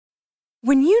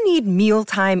When you need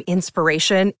mealtime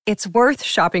inspiration, it's worth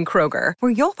shopping Kroger,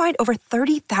 where you'll find over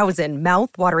 30,000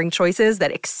 mouth-watering choices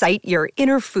that excite your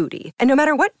inner foodie. And no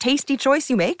matter what tasty choice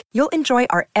you make, you'll enjoy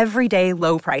our everyday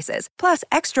low prices, plus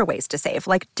extra ways to save,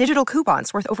 like digital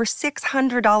coupons worth over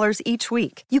 $600 each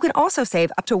week. You can also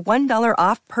save up to $1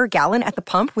 off per gallon at the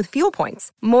pump with fuel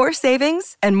points. More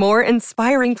savings and more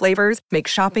inspiring flavors make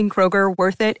shopping Kroger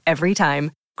worth it every time.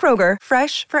 Kroger,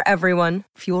 fresh for everyone.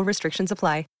 Fuel restrictions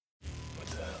apply.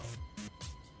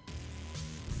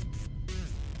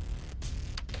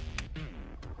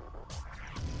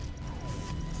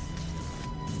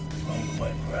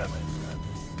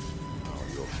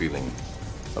 You're feeling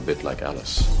a bit like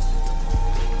Alice.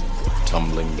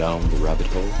 Tumbling down the rabbit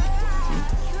hole.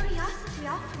 Curiosity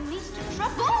often leads to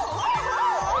trouble.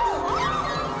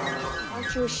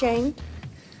 Aren't you ashamed?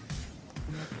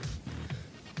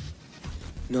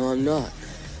 No, I'm not.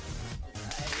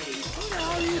 Who the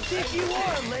hell do you think you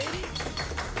are, lady?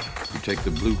 You take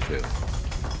the blue pill.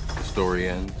 The story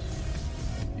ends.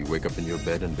 You wake up in your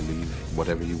bed and believe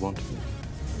whatever you want to.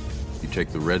 You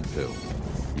take the red pill.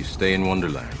 You stay in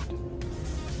Wonderland.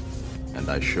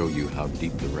 And I show you how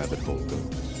deep the rabbit hole goes.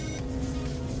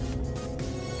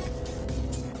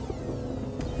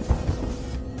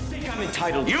 Think I'm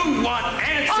entitled? You want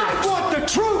answers! I want the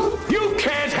truth! You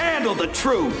can't handle the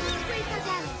truth!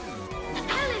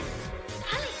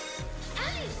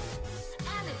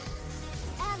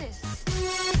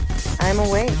 I'm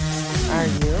awake. Are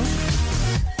you?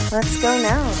 Let's go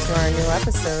now to our new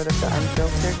episode of The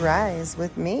Unfiltered Rise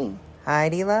with me,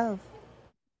 Heidi Love.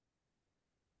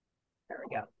 There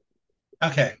we go.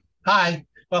 Okay. Hi.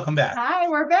 Welcome back. Hi,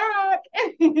 we're back.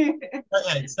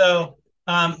 Okay. So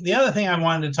the other thing I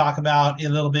wanted to talk about a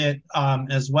little bit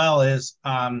as well is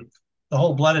the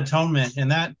whole blood atonement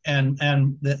and that and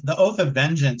the oath of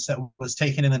vengeance that was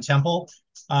taken in the temple.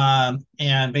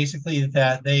 And basically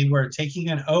that they were taking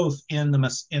an oath in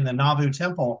the Nauvoo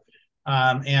temple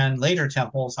and later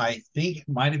temples. I think it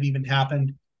might have even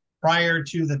happened prior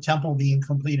to the temple being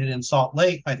completed in Salt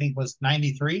Lake. I think it was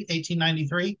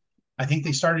 1893. I think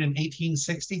they started in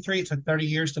 1863. It took 30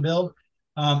 years to build,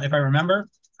 if I remember.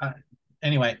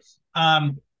 Anyway,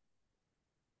 I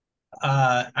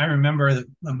remember a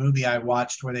movie I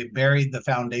watched where they buried the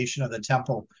foundation of the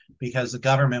temple because the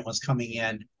government was coming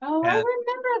in. Oh, I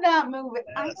remember that movie.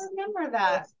 I remember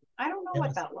that. I don't know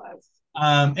what that was.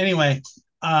 Anyway,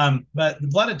 but the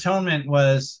blood atonement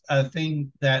was a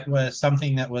thing that was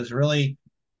something that was really,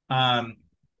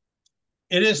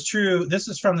 it is true. This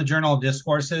is from the Journal of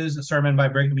Discourses, a sermon by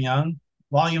Brigham Young,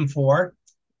 Volume 4,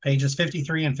 pages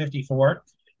 53 and 54.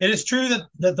 It is true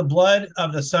that the blood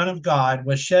of the Son of God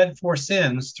was shed for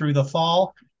sins through the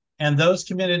fall and those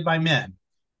committed by men.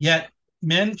 Yet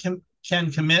men can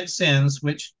commit sins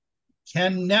which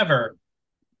can never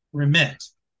remit.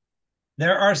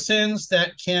 There are sins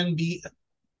that can be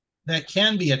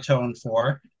atoned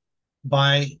for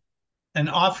by an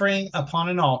offering upon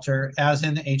an altar, as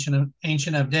in the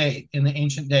ancient days.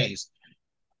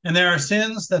 And there are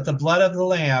sins that the blood of the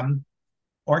lamb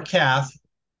or calf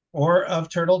or of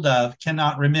turtle dove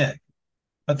cannot remit,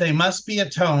 but they must be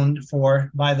atoned for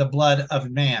by the blood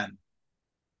of man.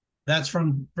 That's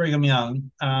from Brigham Young.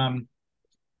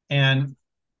 And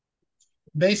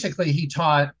basically he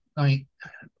taught, the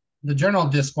Journal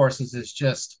of Discourses is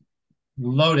just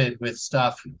loaded with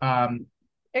stuff.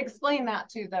 Explain that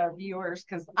to the viewers,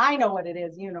 because I know what it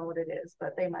is, you know what it is,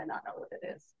 but they might not know what it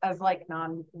is as like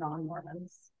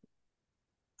non-Mormons.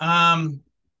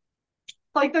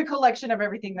 Like the collection of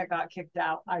everything that got kicked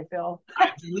out, I feel.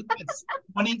 It's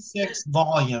 26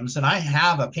 volumes, and I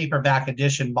have a paperback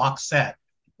edition box set.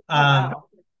 Wow.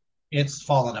 It's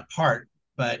fallen apart,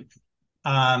 but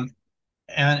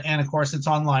and of course it's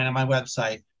online on my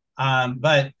website.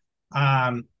 But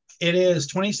it is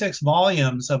 26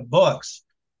 volumes of books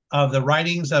of the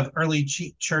writings of early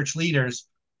church leaders,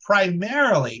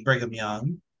 primarily Brigham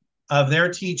Young, of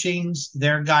their teachings,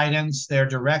 their guidance, their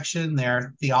direction,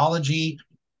 their theology,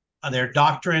 their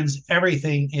doctrines.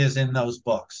 Everything is in those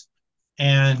books.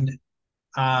 And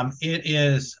it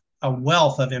is a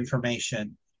wealth of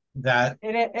information that...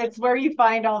 It's where you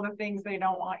find all the things they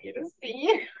don't want you to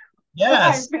see.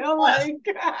 Yes. I feel like...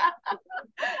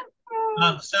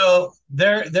 So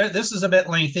this is a bit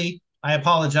lengthy. I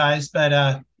apologize,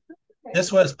 but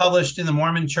this was published in the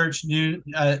Mormon Church the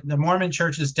Mormon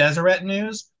Church's Deseret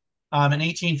News in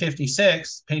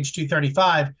 1856, page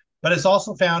 235. But it's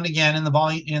also found again in the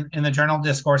volume in the Journal of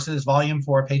Discourses, Volume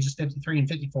 4, pages 53 and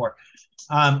 54.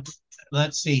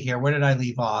 Let's see here. Where did I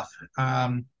leave off?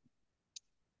 Oh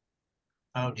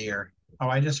dear. Oh,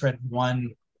 I just read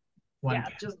one. Yeah,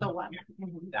 just the one.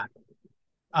 Yeah.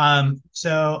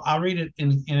 So I'll read it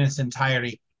in its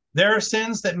entirety. There are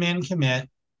sins that men commit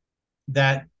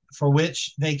that for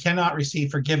which they cannot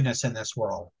receive forgiveness in this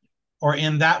world or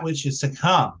in that which is to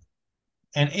come.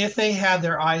 And if they had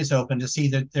their eyes open to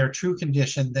see their true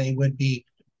condition, they would be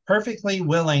perfectly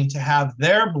willing to have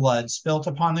their blood spilt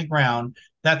upon the ground,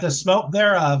 that the smoke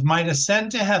thereof might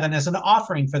ascend to heaven as an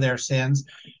offering for their sins,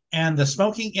 and the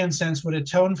smoking incense would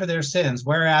atone for their sins.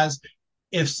 Whereas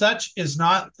if such is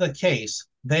not the case,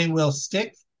 they will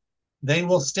stick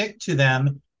to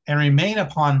them and remain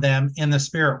upon them in the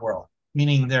spirit world,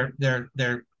 meaning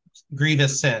their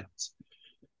grievous sins.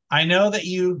 I know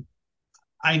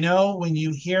when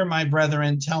you hear my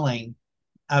brethren telling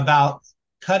about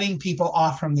cutting people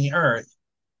off from the earth,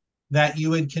 that you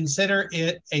would consider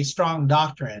it a strong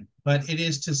doctrine, but it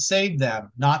is to save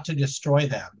them, not to destroy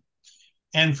them.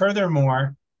 And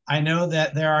furthermore, I know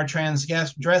that there are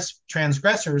transgressors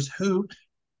who,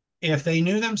 if they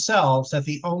knew themselves that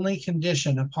the only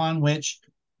condition upon which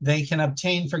they can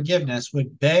obtain forgiveness,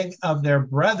 would beg of their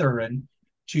brethren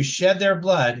to shed their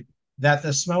blood, that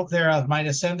the smoke thereof might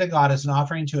ascend to God as an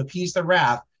offering to appease the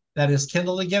wrath that is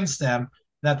kindled against them,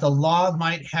 that the law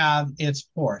might have its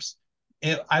course.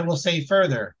 I will say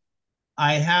further,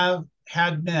 I have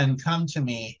had men come to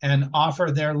me and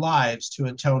offer their lives to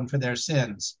atone for their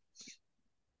sins.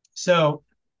 So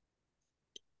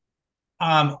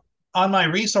on my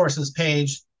resources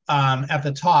page at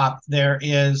the top, there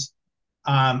is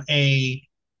a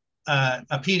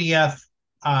PDF,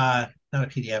 not a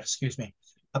PDF, excuse me,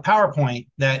 a PowerPoint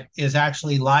that is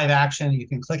actually live action. You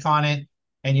can click on it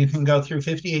and you can go through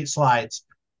 58 slides.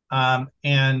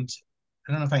 And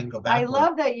I don't know if I can go back. I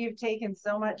love that you've taken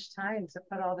so much time to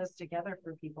put all this together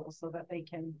for people so that they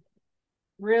can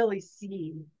really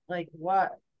see like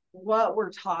what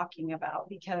we're talking about,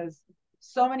 because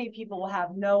so many people will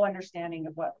have no understanding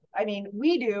of what, I mean,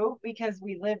 we do because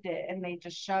we lived it and they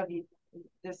just shove you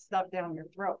this stuff down your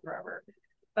throat forever.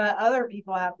 But other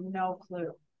people have no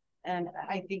clue. And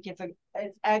I think it's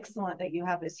excellent that you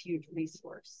have this huge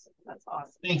resource. That's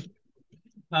awesome. Thank you.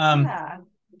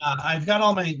 I've got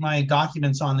all my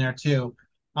documents on there too.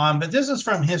 But this is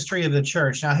from History of the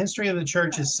Church. Now, History of the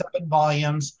Church is 7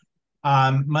 volumes,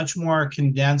 much more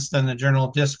condensed than the Journal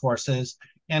of Discourses,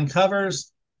 and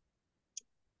covers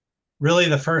really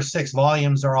the first 6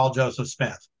 volumes are all Joseph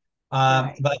Smith.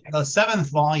 But the 7th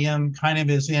volume kind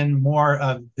of is in more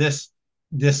of this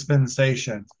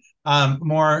dispensation,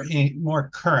 more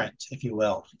current, if you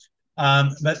will.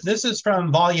 But this is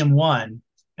from volume 1,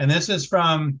 and this is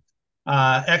from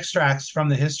extracts from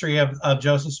the history of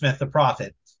Joseph Smith the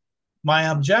prophet. My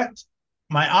object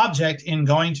in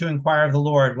going to inquire of the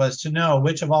Lord was to know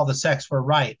which of all the sects were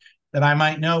right, that I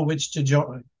might know which to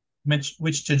join.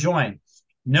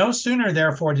 No sooner,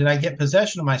 therefore, did I get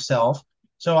possession of myself,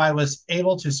 so I was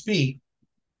able to speak,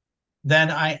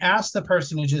 than I asked the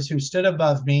personages who stood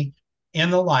above me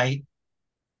in the light,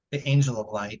 the angel of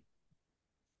light,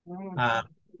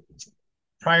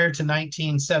 prior to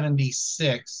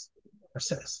 1976,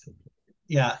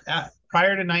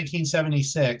 prior to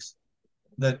 1976,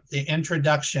 the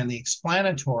introduction, the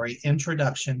explanatory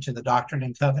introduction to the Doctrine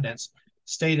and Covenants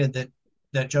stated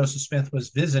that Joseph Smith was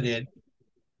visited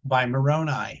by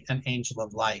Moroni, an angel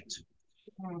of light.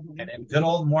 And in good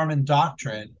old Mormon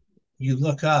doctrine, you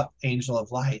look up angel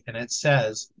of light and it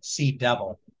says, see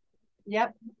devil.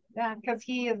 Yep. Yeah, because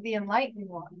he is the enlightened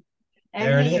one.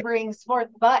 And he brings forth,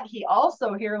 but he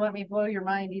also, here, let me blow your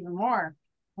mind even more.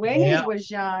 When he was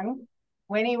young,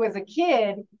 when he was a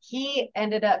kid, he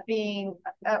ended up being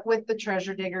with the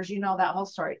treasure diggers. You know that whole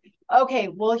story. Okay,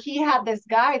 well, he had this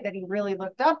guy that he really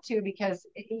looked up to because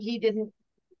he didn't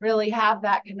really have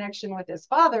that connection with his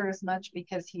father as much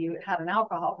because he had an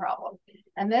alcohol problem.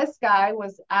 And this guy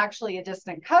was actually a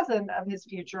distant cousin of his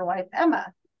future wife,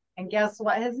 Emma. And guess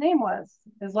what his name was?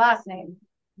 His last name,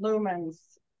 Lumens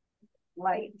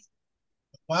Light.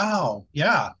 Wow.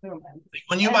 Yeah. Lumens.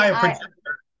 When you buy a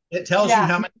projector, it tells you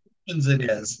how many lumens it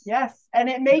is. Yes. And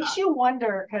it makes you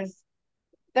wonder because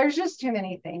there's just too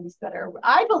many things that are,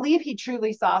 I believe he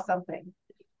truly saw something.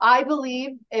 I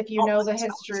believe if you know the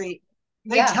history.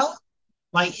 They tell,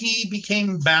 like, he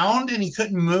became bound and he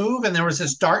couldn't move, and there was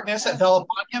this darkness that fell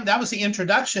upon him. That was the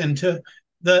introduction to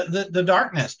the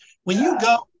darkness. When you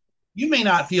go, you may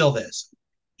not feel this.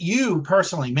 You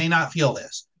personally may not feel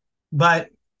this, but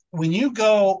when you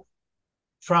go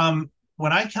from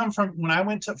when I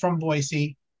went from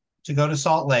Boise to go to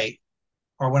Salt Lake,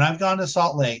 or when I've gone to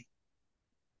Salt Lake,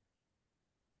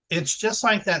 it's just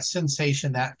like that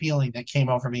sensation, that feeling that came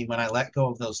over me when I let go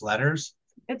of those letters.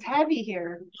 It's heavy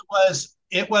here.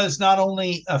 It was not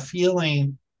only a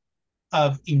feeling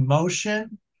of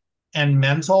emotion and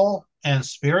mental and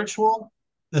spiritual,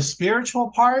 the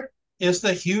spiritual part is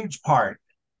the huge part,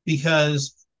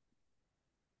 because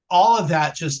all of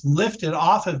that just lifted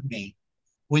off of me.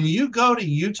 When you go to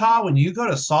Utah, when you go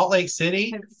to Salt Lake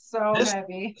City, it's so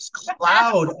heavy. This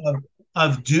cloud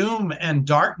of doom and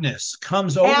darkness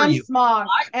comes over and you. Smog.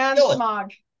 And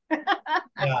smog.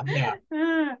 Yeah.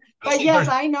 But yes,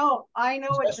 I know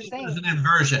what you're saying. There's an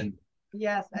inversion.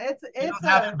 Yes, it's I don't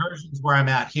have inversions where I'm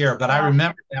at here, but I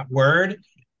remember that word.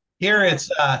 Here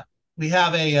it's we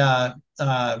have the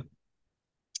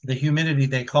humidity,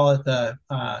 they call it the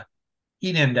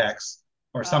heat index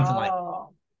or something like that.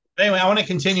 Anyway, I want to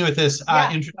continue with this.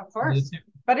 Of course.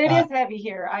 But it is heavy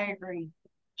here. I agree.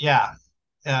 Yeah.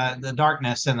 The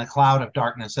darkness and the cloud of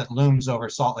darkness that looms over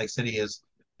Salt Lake City is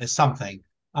something.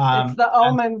 It's the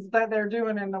omens that they're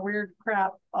doing and the weird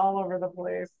crap all over the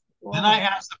place. Wow. Then I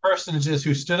asked the personages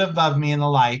who stood above me in the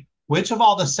light, which of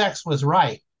all the sects was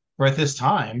right? For at this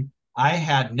time,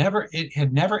 it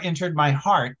had never entered my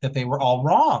heart that they were all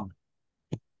wrong,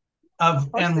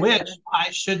 and which I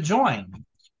should join.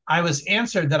 I was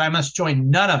answered that I must join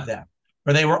none of them,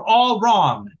 for they were all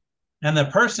wrong. And the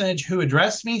personage who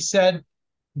addressed me said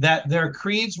that their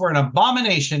creeds were an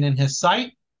abomination in his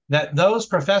sight, that those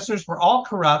professors were all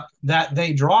corrupt, that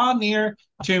they draw near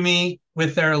to me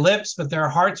with their lips, but their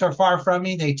hearts are far from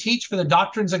me. They teach for the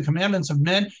doctrines and commandments of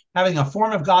men, having a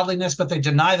form of godliness, but they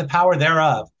deny the power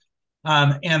thereof.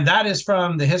 And that is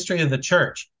from the history of the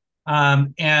church.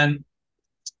 And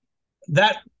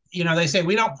that, they say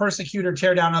we don't persecute or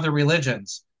tear down other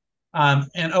religions.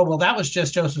 That was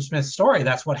just Joseph Smith's story.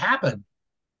 That's what happened.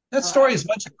 That story is a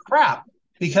bunch of crap,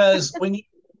 because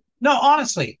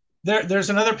honestly, there's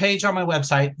another page on my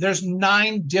website. There's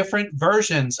 9 different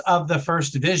versions of the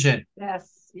first vision.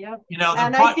 Yes. Yep.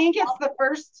 I think it's the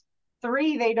first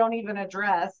 3 they don't even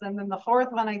address. And then the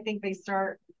 4th one, I think they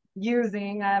start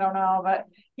using, I don't know, but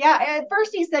yeah, at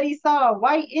first he said he saw a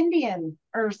white Indian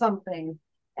or something.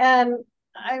 And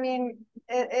I mean,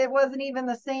 it wasn't even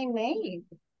the same name.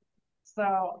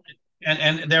 So.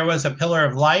 And there was a pillar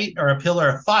of light or a pillar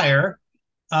of fire,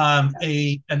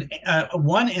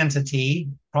 one entity,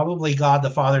 probably God the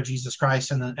Father, Jesus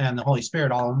Christ, and the Holy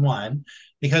Spirit all in one,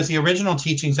 because the original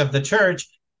teachings of the church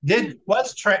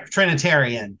was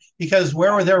Trinitarian, because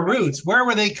where were their roots? Where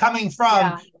were they coming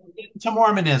from to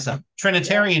Mormonism?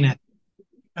 Trinitarianism.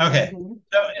 Okay. Mm-hmm.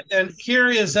 So, and here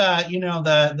is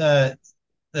the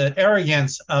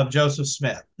arrogance of Joseph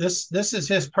Smith. This is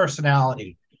his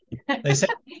personality. They say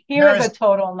he was a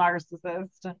total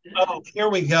narcissist. Oh, here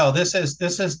we go. This is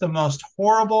the most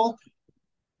horrible,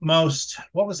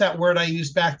 what was that word I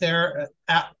used back there?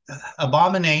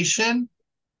 Abomination,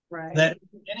 right, that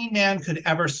any man could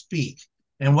ever speak.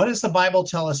 And what does the Bible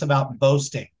tell us about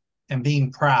boasting and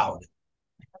being proud?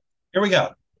 Here we go.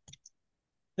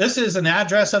 This is an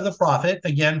address of the prophet,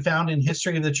 again found in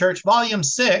History of the Church, Volume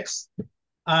 6,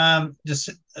 just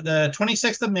the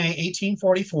 26th of May,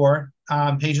 1844,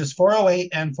 pages 408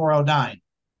 and 409.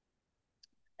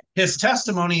 His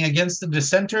testimony against the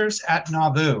dissenters at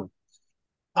Nauvoo.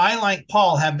 I, like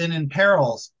Paul, have been in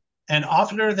perils, and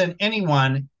oftener than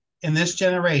anyone in this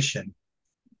generation.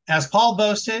 As Paul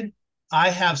boasted, I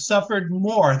have suffered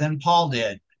more than Paul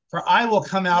did, for I will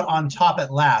come out on top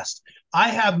at last. I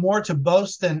have more to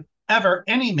boast than ever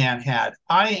any man had.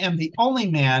 I am the only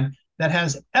man that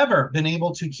has ever been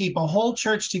able to keep a whole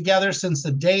church together since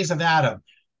the days of Adam.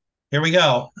 Here we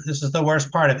go. This is the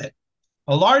worst part of it.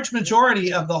 A large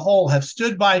majority of the whole have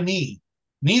stood by me.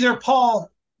 Neither Paul,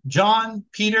 John,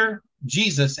 Peter,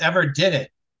 Jesus ever did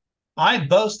it. I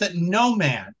boast that no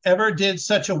man ever did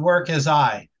such a work as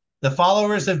I. The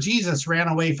followers of Jesus ran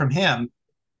away from him,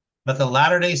 but the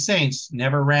Latter-day Saints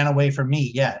never ran away from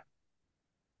me yet.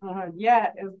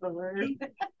 Yet is the word.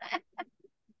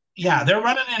 Yeah, they're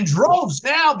running in droves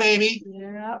now, baby.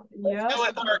 Yeah.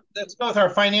 Let's go with our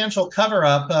financial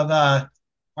cover-up of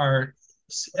our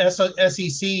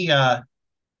SEC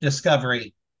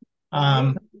discovery.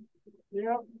 Yep.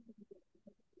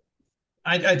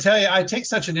 I tell you, I take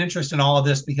such an interest in all of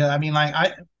this because,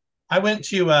 I went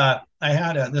to,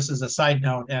 this is a side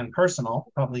note and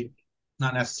personal, probably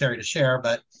not necessary to share,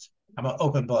 but I'm an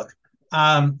open book.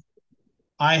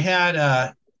 I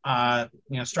had,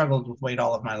 struggled with weight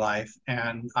all of my life,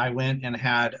 and I went and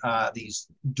had these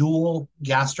dual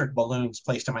gastric balloons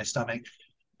placed in my stomach,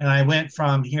 and I went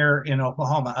from here in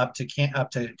Oklahoma up to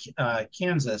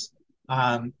Kansas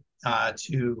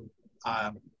to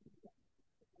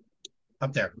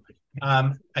up there.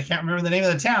 I can't remember the name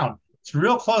of the town. It's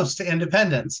real close to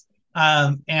Independence,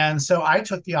 and so I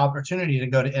took the opportunity to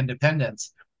go to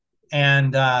Independence,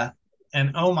 and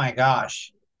and oh my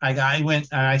gosh, I went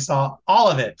and I saw all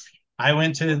of it. I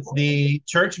went to the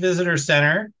Church Visitor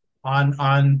Center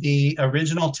on the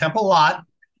original temple lot.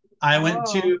 I went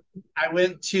to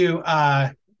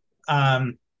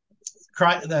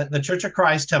the Church of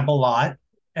Christ temple lot,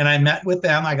 and I met with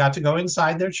them. I got to go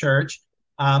inside their church.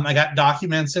 I got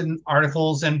documents and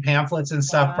articles and pamphlets and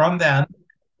stuff from them.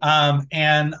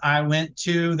 And I went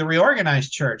to the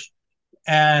Reorganized Church,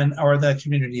 or the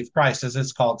Community of Christ, as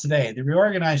it's called today. The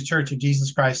Reorganized Church of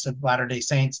Jesus Christ of Latter-day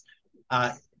Saints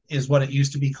is what it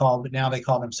used to be called, but now they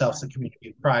call themselves the Community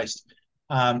of Christ.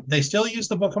 They still use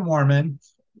the Book of Mormon.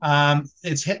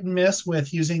 It's hit and miss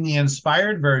with using the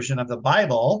inspired version of the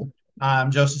Bible.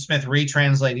 Joseph Smith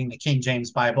retranslating the King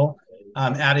James Bible,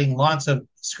 adding lots of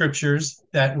scriptures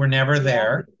that were never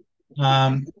there,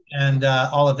 and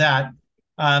all of that.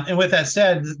 And with that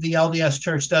said, the LDS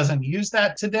Church doesn't use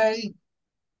that today,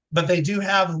 but they do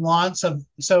have lots of.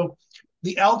 So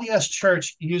the LDS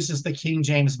Church uses the King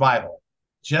James Bible,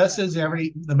 just as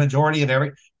the majority of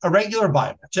a regular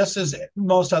Bible, just as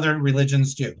most other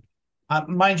religions do.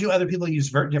 Mind you, other people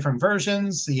use different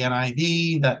versions, the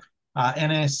NIV, the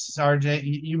NSRJ.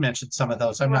 You mentioned some of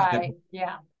those. I'm not good.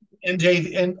 Yeah. And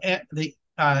the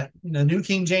New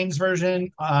King James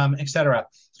Version, etc.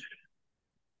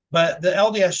 But the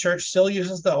LDS Church still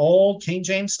uses the old King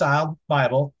James style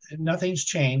Bible. Nothing's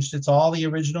changed. It's all the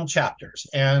original chapters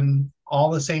and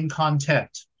all the same content,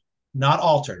 not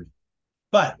altered.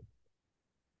 But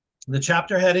the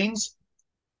chapter headings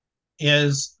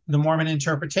is the Mormon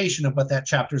interpretation of what that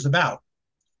chapter is about.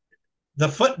 The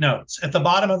footnotes at the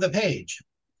bottom of the page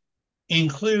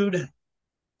include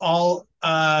all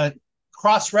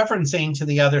cross-referencing to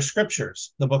the other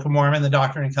scriptures, the Book of Mormon, the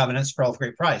Doctrine and Covenants, Pearl of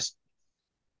Great Price.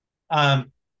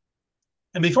 And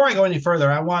before I go any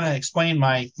further, I want to explain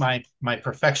my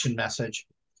perfection message.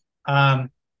 Let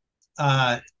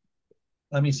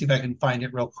me see if I can find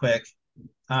it real quick.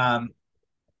 Yeah,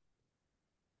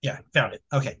 found it.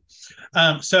 Okay.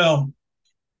 So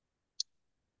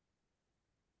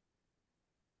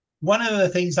one of the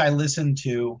things I listened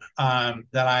to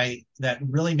that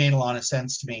really made a lot of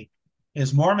sense to me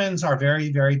is Mormons are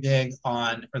very, very big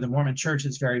on, or the Mormon Church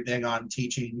is very big on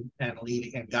teaching and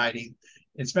leading and guiding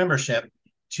its membership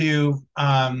to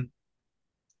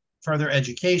further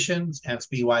education, hence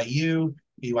BYU,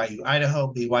 BYU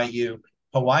Idaho, BYU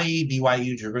Hawaii,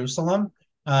 BYU Jerusalem,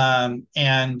 and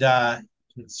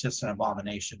it's just an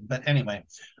abomination. But anyway,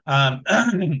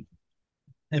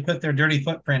 they put their dirty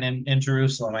footprint in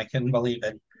Jerusalem. I couldn't believe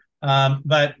it.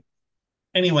 But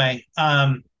anyway,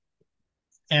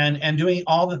 and doing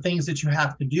all the things that you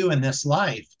have to do in this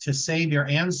life to save your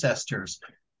ancestors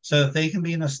so that they can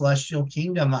be in the celestial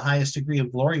kingdom, the highest degree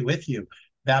of glory with you.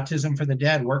 Baptism for the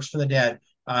dead, works for the dead,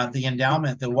 the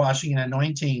endowment, the washing and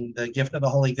anointing, the gift of the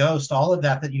Holy Ghost, all of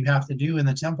that you have to do in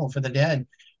the temple for the dead.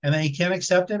 And they can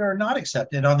accept it or not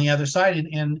accept it on the other side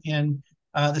in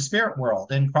the spirit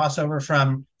world and cross over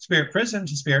from spirit prison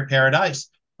to spirit paradise.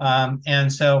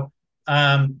 The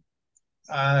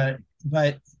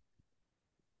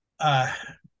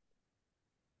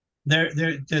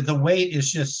weight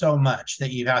is just so much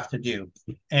that you have to do.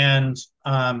 And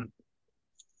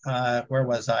where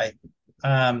was I?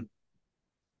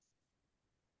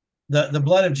 The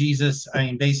blood of Jesus, I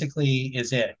mean, basically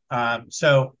is it.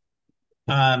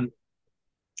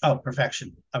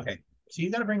 Perfection. Okay. So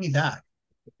you got to bring me back.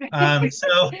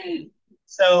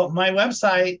 So my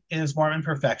website is Mormon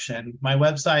Perfection. My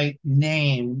website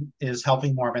name is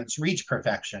Helping Mormons Reach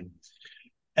Perfection.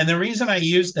 And the reason I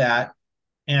use that,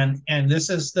 and this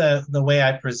is the way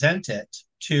I present it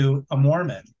to a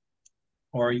Mormon,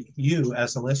 or you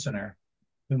as a listener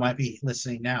who might be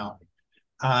listening now,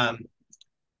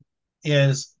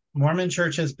 is Mormon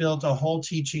Church has built a whole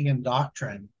teaching and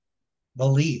doctrine,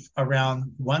 belief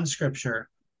around one scripture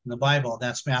in the Bible, and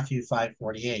that's Matthew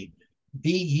 5:48.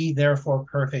 Be ye therefore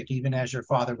perfect, even as your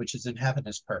Father which is in heaven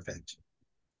is perfect.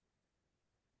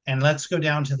 And let's go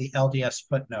down to the LDS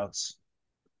footnotes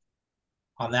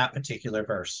on that particular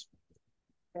verse.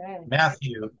 Okay.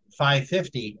 Matthew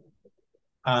 5:50,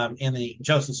 in the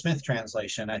Joseph Smith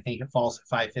translation, I think it falls at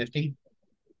 5:50.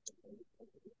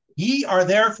 Ye are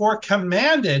therefore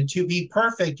commanded to be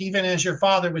perfect, even as your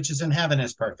Father which is in heaven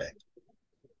is perfect.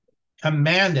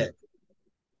 Commanded.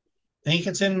 I think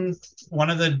it's in one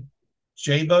of the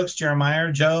J books, Jeremiah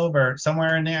or Job, or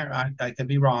somewhere in there. I could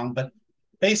be wrong, but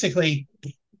basically,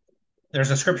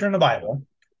 there's a scripture in the Bible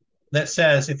that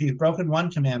says, if you've broken one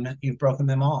commandment, you've broken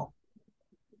them all.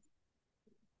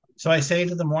 So I say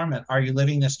to the Mormon, are you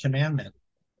living this commandment?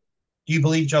 Do you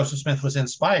believe Joseph Smith was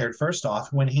inspired, first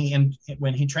off, when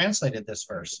he translated this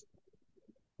verse?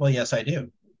 Well, yes, I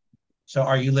do. So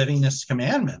are you living this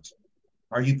commandment?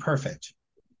 Are you perfect?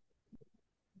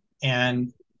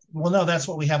 And well, no, that's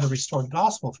what we have a restored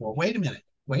gospel for. Wait a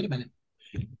minute.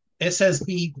 It says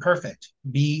be perfect.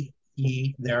 Be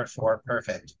ye therefore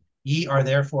perfect. Ye are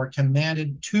therefore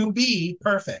commanded to be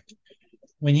perfect.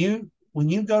 When you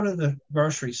go to the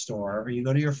grocery store or you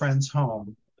go to your friend's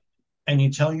home and you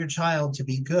tell your child to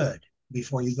be good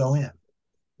before you go in,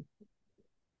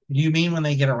 do you mean when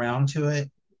they get around to it,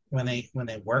 when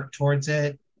they work towards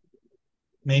it,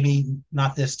 maybe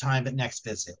not this time but next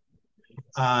visit,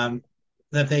 that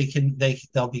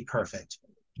they'll be perfect?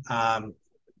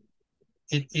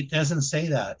 It doesn't say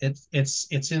that.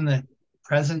 It's in the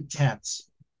present tense.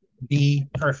 Be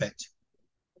perfect.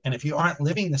 And if you aren't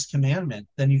living this commandment,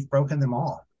 then you've broken them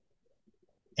all.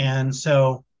 And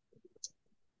so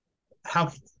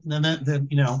how then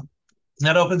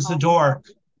that opens the door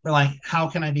for like, how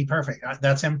can I be perfect?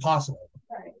 That's impossible.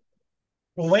 Right.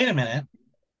 Well, wait a minute.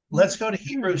 Let's go to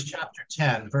Hebrews chapter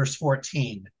 10, verse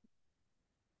 14.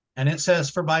 And it says,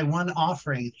 for by one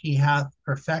offering he hath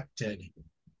perfected,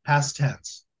 past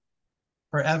tense,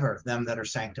 forever them that are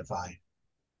sanctified.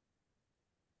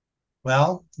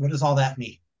 Well, what does all that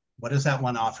mean? What is that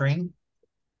one offering?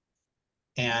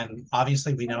 And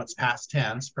obviously we know it's past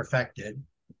tense, perfected.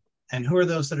 And who are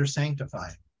those that are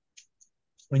sanctified?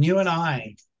 When you and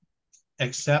I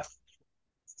accept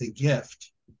the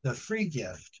gift, the free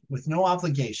gift, with no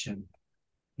obligation,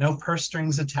 no purse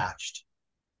strings attached,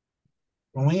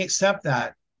 when we accept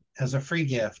that as a free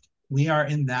gift, we are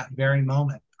in that very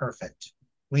moment perfect.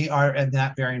 We are in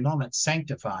that very moment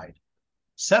sanctified,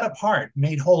 set apart,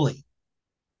 made holy.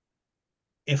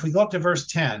 If we go up to verse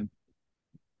 10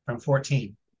 from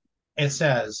 14, it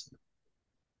says,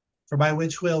 for by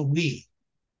which will we,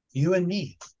 you and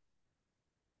me,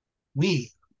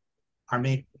 we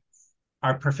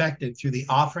are perfected through the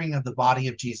offering of the body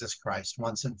of Jesus Christ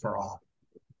once and for all.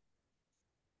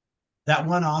 That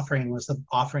one offering was the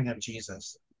offering of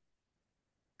Jesus.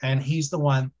 And he's the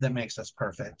one that makes us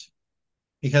perfect.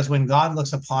 Because when God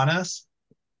looks upon us,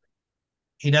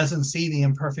 he doesn't see the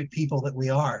imperfect people that we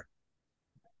are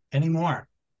anymore.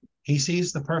 He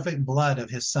sees the perfect blood of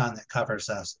his son that covers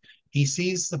us. He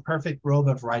sees the perfect robe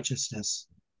of righteousness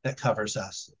that covers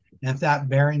us. And at that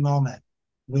very moment,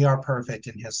 we are perfect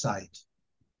in his sight.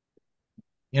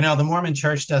 You know, the Mormon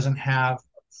church doesn't have,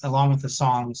 along with the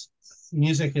songs,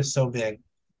 music is so big.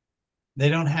 They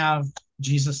don't have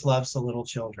Jesus loves the little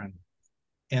children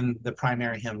in the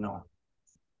primary hymnal.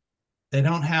 They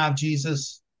don't have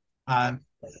Jesus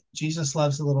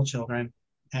loves the little children.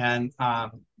 And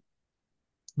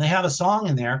they have a song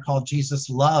in there called Jesus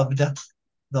Loved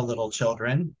the Little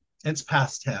Children. It's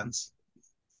past tense.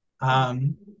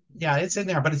 Yeah, it's in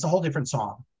there, but it's a whole different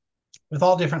song with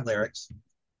all different lyrics.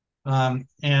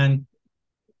 And,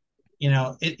 you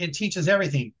know, it teaches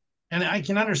everything. And I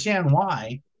can understand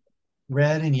why.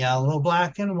 Red and yellow,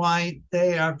 black and white,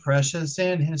 they are precious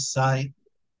in his sight.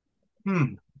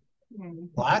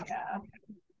 Black? Yeah.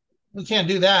 We can't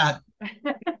do that.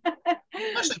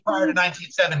 Especially prior to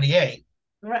 1978.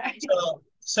 Right.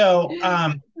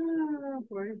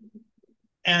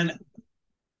 And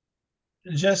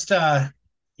just that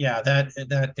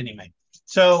anyway.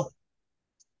 So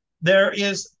there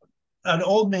is an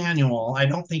old manual, I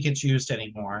don't think it's used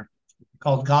anymore,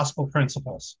 called Gospel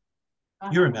Principles.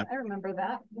 You remember. I remember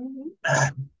that.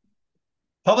 Mm-hmm.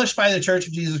 Published by the Church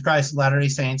of Jesus Christ of Latter-day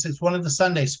Saints. It's one of the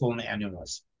Sunday school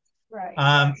manuals. Right.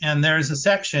 And there's a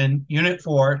section, Unit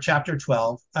 4, Chapter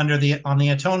 12, on the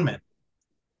atonement.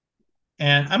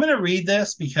 And I'm going to read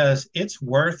this because it's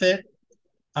worth it.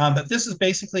 But this is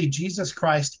basically Jesus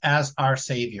Christ as our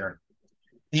Savior.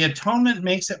 The atonement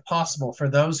makes it possible for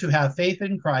those who have faith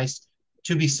in Christ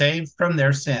to be saved from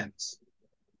their sins.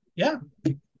 Yeah,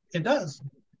 it does.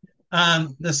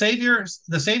 The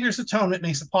Savior's atonement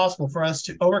makes it possible for us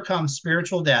to overcome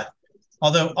spiritual death.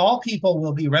 Although all people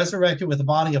will be resurrected with a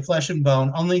body of flesh and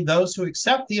bone, only those who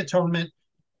accept the atonement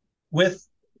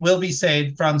will be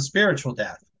saved from spiritual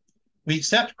death. We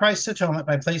accept Christ's atonement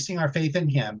by placing our faith in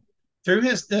him. Through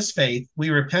this faith, we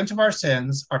repent of our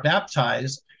sins, are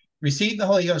baptized, receive the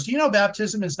Holy Ghost. Do you know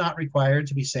baptism is not required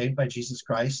to be saved by Jesus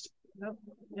Christ? Nope.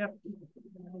 Yep.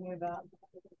 I knew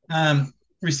that.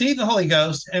 Receive the Holy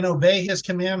Ghost and obey his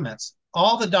commandments,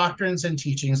 all the doctrines and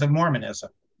teachings of Mormonism.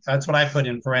 That's what I put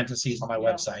in parentheses on my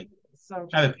website. So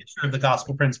I have a picture of the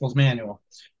Gospel Principles Manual.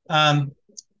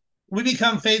 We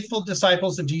become faithful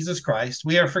disciples of Jesus Christ.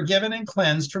 We are forgiven and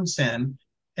cleansed from sin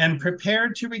and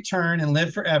prepared to return and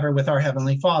live forever with our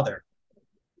Heavenly Father.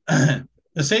 The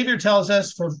Savior tells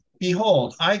us, for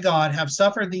behold, I, God, have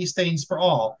suffered these things for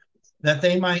all, that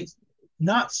they might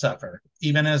not suffer,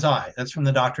 even as I. That's from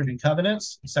the Doctrine and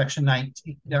Covenants, section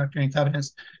 19, Doctrine and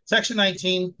Covenants, section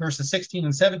 19, verses 16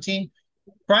 and 17.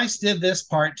 Christ did this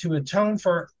part to atone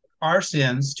for our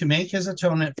sins, to make his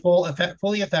atonement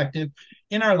fully effective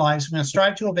in our lives. We must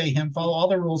strive to obey him, follow all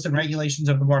the rules and regulations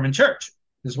of the Mormon Church.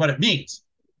 This is what it means.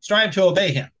 Strive to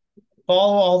obey him,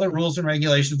 follow all the rules and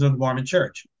regulations of the Mormon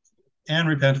Church, and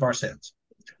repent of our sins.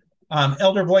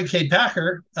 Elder Boyd K.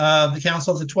 Packer of the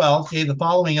Council of the 12 gave the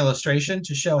following illustration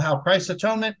to show how Christ's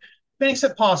atonement makes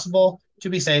it possible to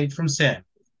be saved from sin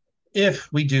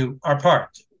if we do our part.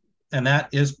 And that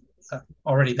is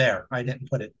already there. I didn't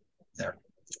put it there.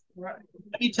 Right.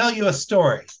 Let me tell you a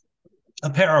story, a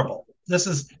parable. This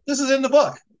is in the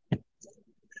book.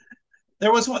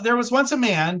 There was once a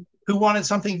man who wanted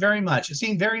something very much. It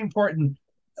seemed very important,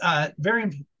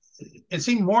 it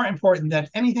seemed more important than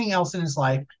anything else in his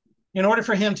life. In order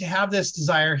for him to have this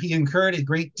desire, he incurred a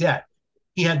great debt.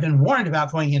 He had been warned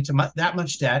about going into that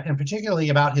much debt, and particularly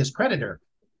about his creditor.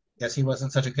 Guess he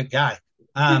wasn't such a good guy.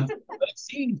 But it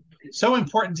seemed so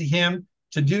important to him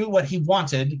to do what he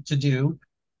wanted to do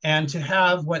and to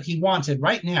have what he wanted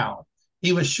right now.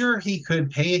 He was sure he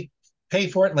could pay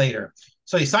for it later.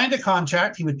 So he signed a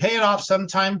contract. He would pay it off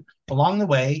sometime along the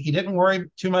way. He didn't worry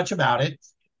too much about it,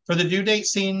 for the due date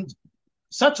seemed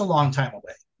such a long time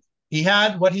away. He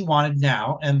had what he wanted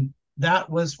now, and that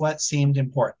was what seemed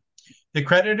important. The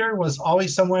creditor was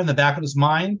always somewhere in the back of his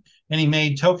mind, and he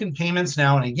made token payments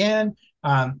now and again,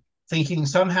 thinking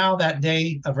somehow that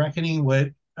day of reckoning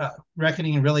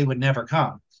really would never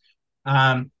come.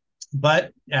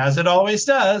 But as it always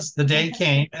does, the day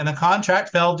came and the contract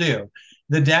fell due.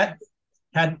 The debt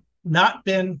had not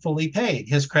been fully paid.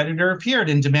 His creditor appeared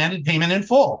and demanded payment in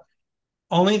full.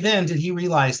 Only then did he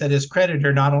realize that his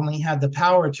creditor not only had the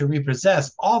power to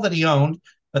repossess all that he owned,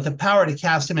 but the power to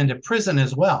cast him into prison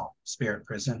as well. Spirit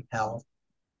prison, hell.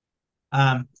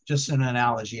 Just an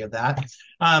analogy of that.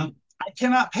 I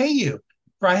cannot pay you,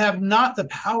 for I have not the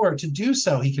power to do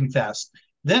so, he confessed.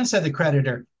 Then said the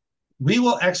creditor, we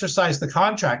will exercise the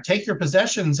contract. Take your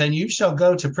possessions and you shall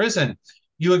go to prison.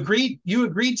 You agreed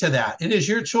to that. It is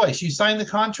your choice. You signed the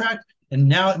contract and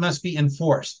now it must be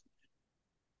enforced.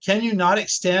 Can you not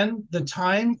extend the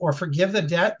time or forgive the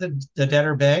debt? The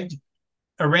debtor begged.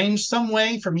 Arrange some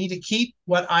way for me to keep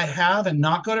what I have and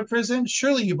not go to prison?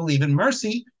 Surely you believe in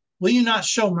mercy. Will you not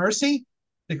show mercy?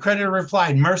 The creditor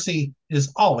replied, mercy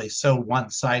is always so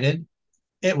one-sided.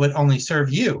 It would only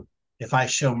serve you. If I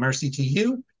show mercy to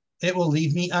you, it will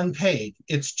leave me unpaid.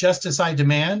 It's justice I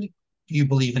demand. Do you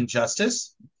believe in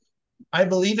justice? I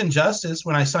believe in justice.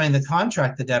 When I signed the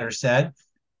contract, the debtor said,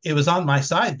 it was on my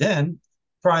side then,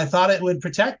 for I thought it would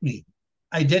protect me.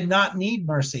 I did not need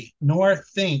mercy, nor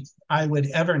think I would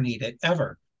ever need it,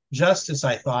 ever. Justice,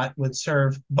 I thought, would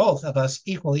serve both of us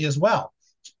equally as well.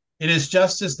 It is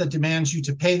justice that demands you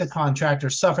to pay the contract or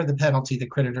suffer the penalty, the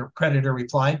creditor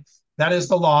replied. That is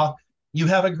the law. You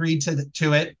have agreed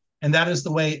to it, and that is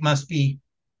the way it must be.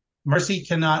 Mercy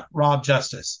cannot rob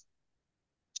justice.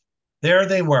 There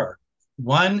they were,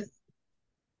 one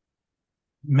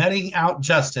meting out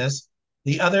justice,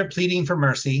 the other pleading for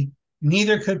mercy.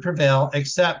 Neither could prevail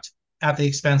except at the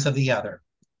expense of the other.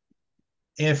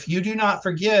 If you do not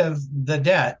forgive the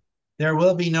debt, there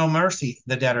will be no mercy,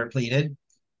 the debtor pleaded.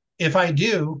 If I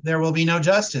do, there will be no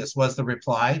justice, was the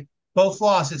reply. Both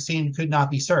laws, it seemed, could not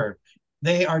be served.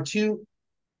 They are two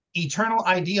eternal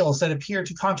ideals that appear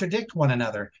to contradict one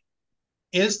another.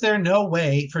 Is there no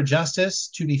way for justice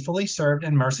to be fully served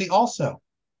and mercy also?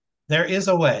 There is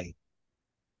a way.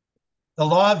 The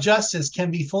law of justice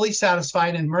can be fully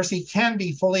satisfied and mercy can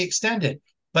be fully extended,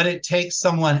 but it takes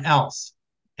someone else.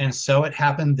 And so it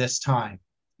happened this time.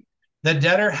 The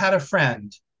debtor had a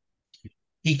friend.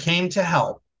 He came to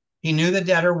help. He knew the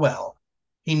debtor well.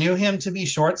 He knew him to be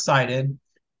short-sighted.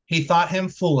 He thought him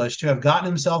foolish to have gotten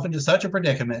himself into such a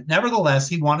predicament. Nevertheless,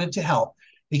 he wanted to help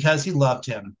because he loved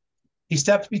him. He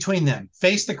stepped between them,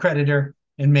 faced the creditor,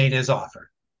 and made his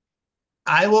offer.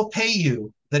 I will pay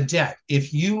you the debt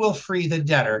if you will free the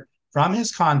debtor from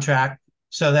his contract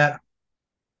so that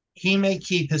he may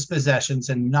keep his possessions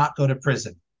and not go to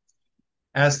prison.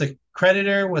 As the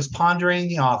creditor was pondering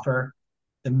the offer,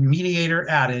 the mediator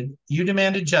added, you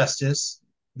demanded justice.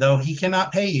 Though he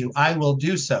cannot pay you, I will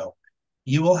do so.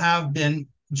 You will have been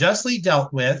justly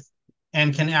dealt with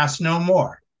and can ask no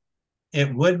more.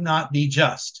 It would not be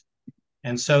just.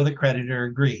 And so the creditor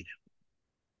agreed.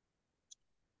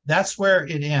 That's where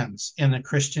it ends in the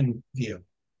Christian view,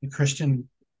 the Christian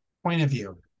point of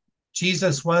view.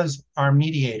 Jesus was our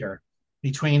mediator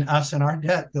between us and our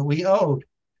debt that we owed.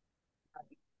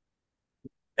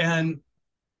 And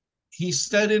he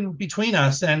stood in between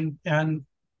us and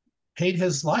paid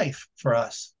his life for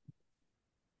us.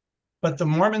 But the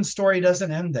Mormon story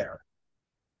doesn't end there.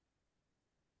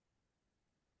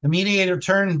 The mediator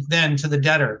turned then to the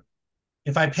debtor.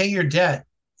 If I pay your debt,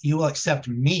 you will accept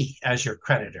me as your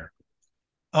creditor.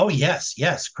 Oh, yes,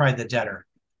 yes, cried the debtor.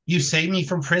 You save me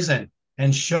from prison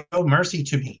and show mercy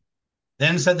to me.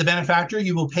 Then said the benefactor,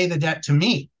 you will pay the debt to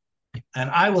me, and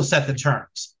I will set the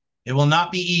terms. It will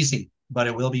not be easy, but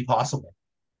it will be possible.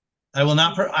 I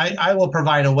will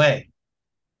provide a way.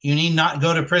 You need not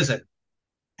go to prison.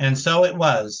 And so it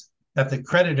was that the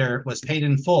creditor was paid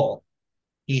in full.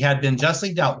 He had been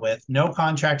justly dealt with. No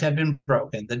contract had been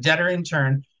broken. The debtor, in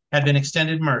turn, had been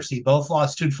extended mercy. Both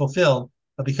laws stood fulfilled,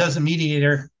 but because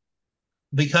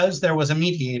there was a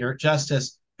mediator,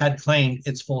 justice had claimed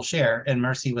its full share, and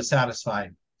mercy was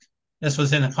satisfied. This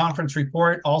was in a conference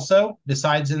report also,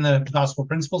 besides in the Gospel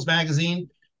Principles magazine,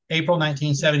 April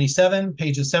 1977,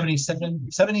 pages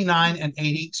 79 and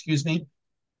 80,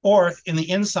 or in the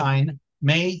Ensign,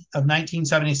 May of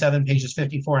 1977, pages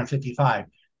 54 and 55.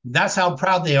 That's how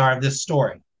proud they are of this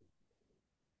story.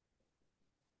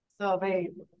 So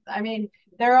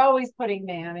they're always putting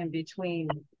man in between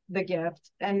the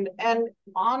gift. And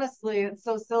honestly, it's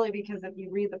so silly because if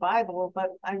you read the Bible, but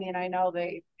I know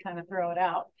they kind of throw it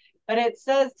out, but it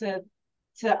says to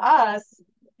us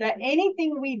that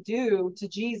anything we do to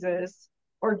Jesus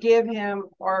or give him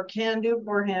or can do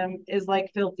for him is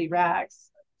like filthy rags.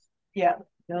 Yeah,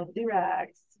 filthy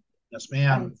rags. Yes,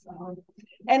 ma'am.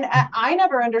 And I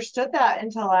never understood that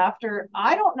until after.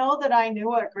 I don't know that I knew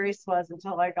what grace was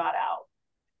until I got out.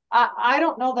 I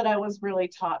don't know that I was really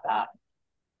taught that.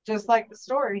 Just like the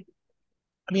story.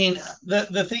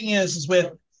 The thing is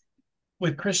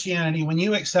with Christianity, when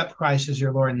you accept Christ as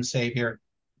your Lord and Savior,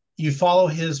 you follow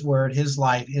his word, his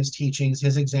life, his teachings,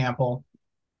 his example,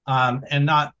 and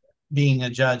not being a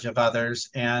judge of others,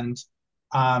 and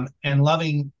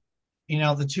loving,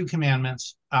 the 2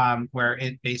 commandments, where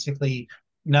it basically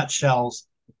nutshells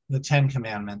the 10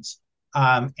 commandments.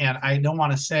 And I don't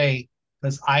want to say,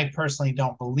 because I personally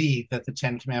don't believe that the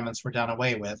 10 commandments were done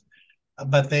away with,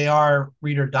 but they are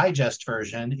Reader Digest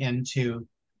version into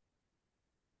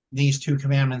these 2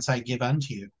 commandments I give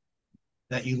unto you,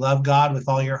 that you love God with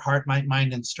all your heart, might,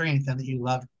 mind, and strength, and that you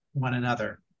love one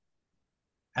another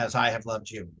as I have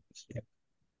loved you.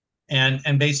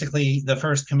 And basically the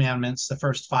first commandments, the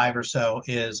first 5 or so,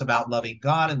 is about loving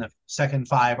God, and the second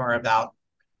 5 are about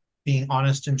being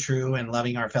honest and true and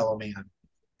loving our fellow man.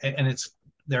 And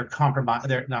they're not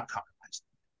compromised.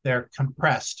 They're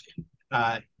compressed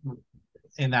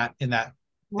in that.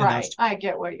 Right. I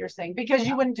get what you're saying, because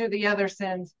you wouldn't do the other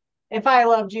sins. If I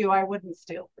loved you, I wouldn't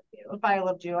steal from you. If I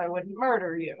loved you, I wouldn't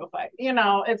murder you.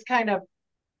 It's kind of,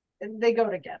 they go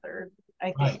together, I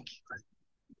think. Right.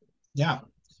 Yeah.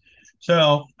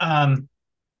 So, and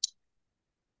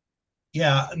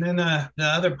then the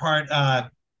other part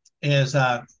is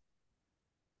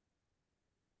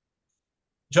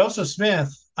Joseph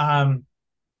Smith.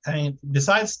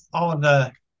 Besides all of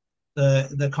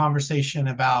the conversation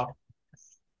about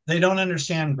they don't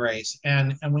understand grace,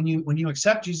 and when you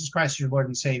accept Jesus Christ as your Lord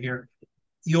and Savior,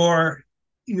 your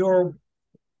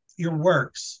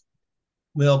works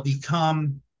will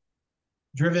become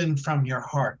driven from your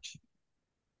heart,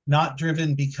 not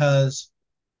driven because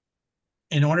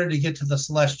in order to get to the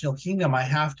celestial kingdom, I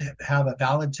have to have a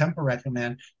valid temple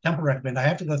recommend. I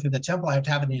have to go through the temple. I have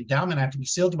to have an endowment. I have to be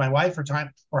sealed to my wife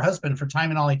or husband for time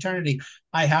and all eternity.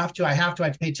 I have to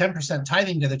pay 10%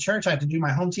 tithing to the church. I have to do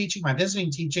my home teaching, my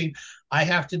visiting teaching. I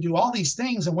have to do all these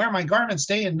things and wear my garments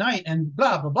day and night and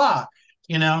blah, blah, blah,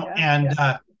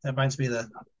 that reminds me of the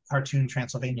cartoon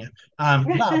Transylvania. Blah,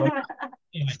 blah, blah.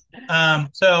 Anyway,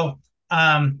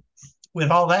 with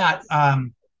all that,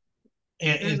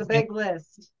 there's a big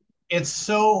list. It's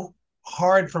so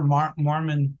hard for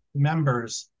Mormon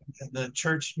members, the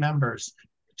church members,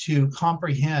 to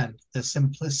comprehend the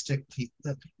simplicity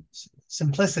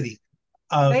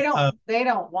of. They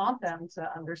don't want them to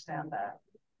understand that.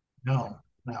 No,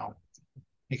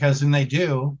 because when they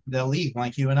do, they'll leave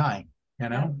like you and I.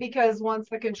 Because once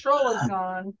the control is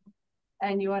gone,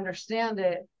 and you understand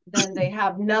it, then they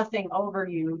have nothing over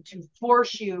you to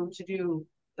force you to do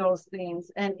those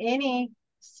things. And any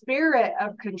spirit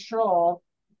of control,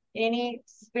 any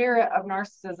spirit of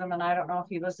narcissism, and I don't know if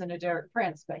you listen to Derek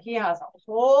Prince, but he has a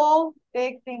whole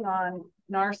big thing on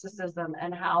narcissism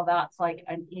and how that's like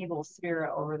an evil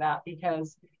spirit over that,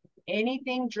 because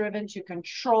anything driven to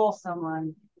control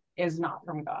someone is not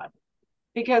from God.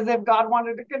 Because if God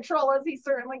wanted to control us, he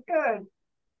certainly could,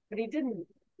 but he didn't.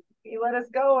 He let us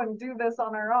go and do this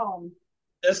on our own.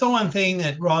 That's the one thing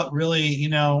that really,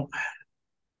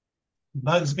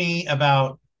 bugs me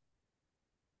about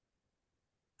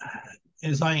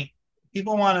is like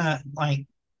people want to like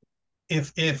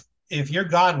if your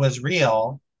God was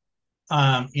real,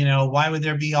 why would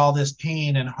there be all this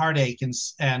pain and heartache and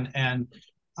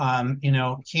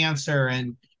cancer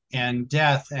and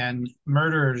death and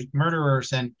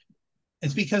murderers, and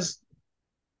it's because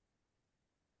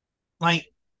like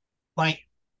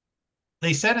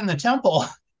they said in the temple,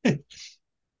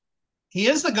 he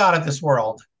is the God of this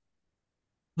world,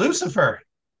 Lucifer.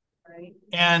 Right.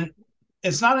 And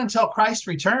it's not until Christ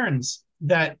returns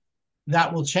that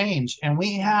will change. And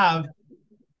we have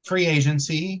free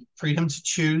agency, freedom to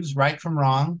choose right from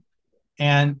wrong.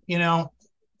 And,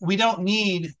 we don't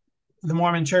need the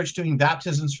Mormon church doing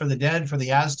baptisms for the dead for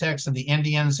the Aztecs and the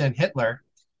Indians and Hitler.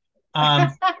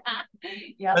 Yeah,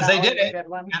 because they did it.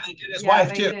 And they did his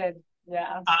wife too. Did.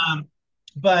 Yeah.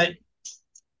 But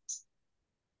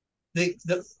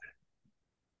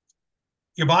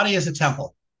your body is a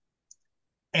temple,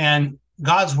 and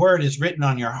God's word is written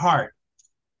on your heart.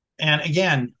 And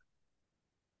again,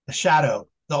 the shadow,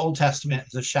 the Old Testament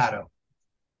is a shadow.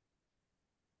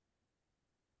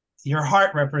 Your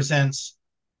heart represents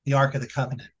the Ark of the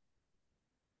Covenant.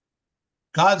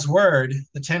 God's word,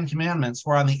 the 10 Commandments,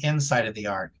 were on the inside of the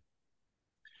Ark.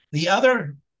 The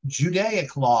other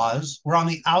Judaic laws were on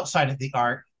the outside of the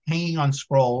Ark, hanging on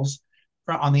scrolls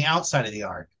on the outside of the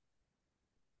Ark.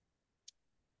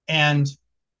 And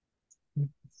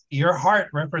your heart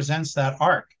represents that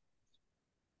Ark.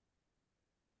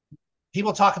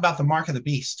 People talk about the mark of the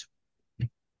beast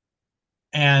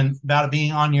and about it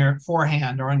being on your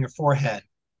forehand or on your forehead.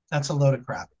 That's a load of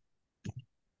crap.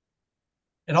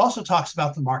 It also talks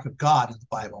about the mark of God in the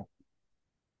Bible.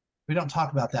 We don't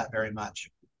talk about that very much.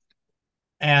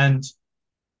 And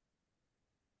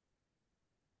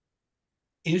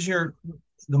the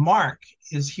mark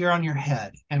is here on your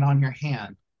head and on your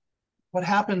hand. What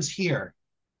happens here?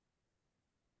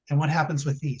 And what happens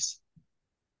with these?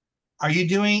 Are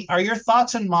your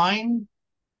thoughts and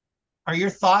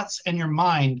your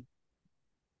mind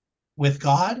with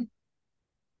God,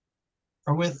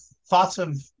 or with thoughts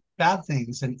of bad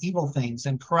things and evil things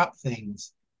and corrupt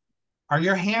things? Are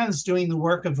your hands doing the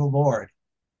work of the Lord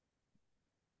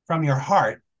from your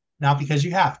heart, not because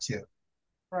you have to?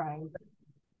 Right.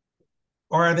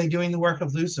 Or are they doing the work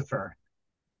of Lucifer?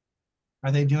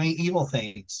 Are they doing evil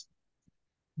things?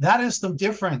 That is the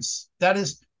difference. That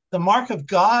is the mark of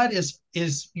God is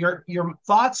your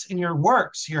thoughts and your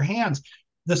works, your hands.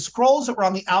 The scrolls that were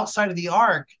on the outside of the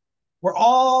Ark were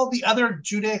all the other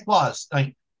Judaic laws.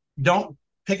 Like, don't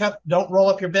roll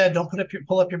up your bed, don't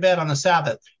pull up your bed on the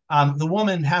Sabbath. The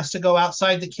woman has to go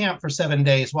outside the camp for 7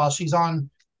 days while she's on,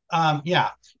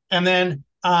 And then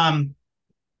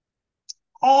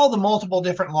all the multiple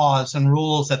different laws and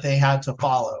rules that they had to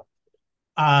follow.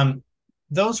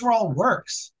 Those were all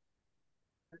works.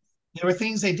 There were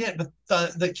things they did, but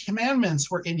the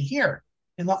commandments were in here,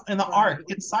 in the Ark,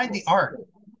 inside the Ark,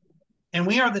 and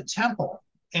we are the temple,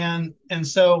 and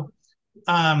so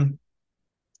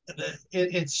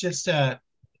it's just the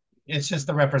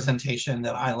representation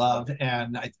that I love,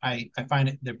 and I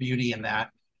find the beauty in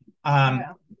that.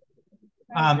 I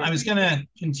was going to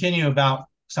continue about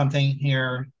something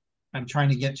here. I'm trying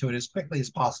to get to it as quickly as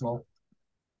possible.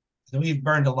 So we've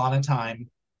burned a lot of time.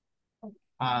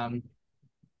 But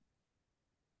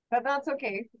that's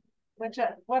okay.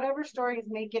 Whatever stories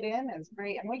make it in is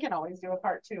great, and we can always do a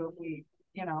part 2 if we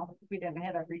didn't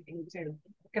hit everything too.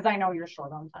 Because I know you're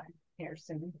short on time here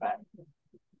soon, but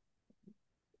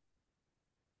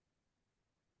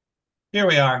here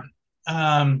we are.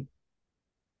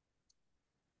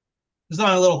 This is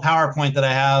on a little PowerPoint that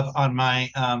I have on my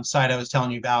site I was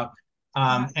telling you about.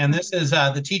 And this is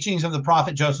the teachings of the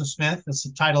prophet Joseph Smith. That's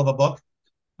the title of a book.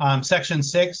 Section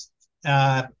 6,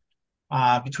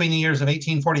 between the years of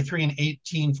 1843 and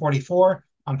 1844,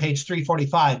 on page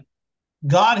 345.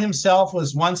 God himself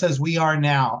was once as we are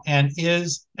now, and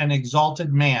is an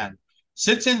exalted man.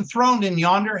 Sits enthroned in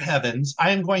yonder heavens.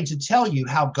 I am going to tell you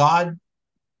how God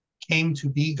came to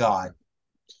be God.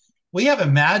 We have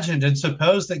imagined and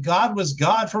supposed that God was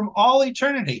God from all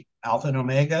eternity, Alpha and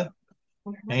Omega.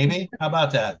 Maybe. How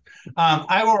about that?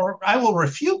 I will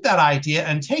refute that idea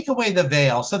and take away the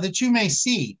veil so that you may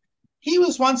see. He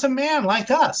was once a man like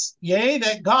us, yea,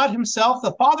 that God himself,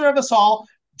 the Father of us all,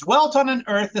 dwelt on an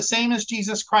earth the same as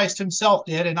Jesus Christ himself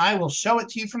did, and I will show it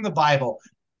to you from the Bible.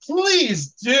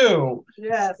 Please do.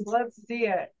 Yes, let's see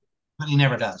it. But he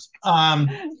never does.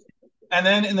 And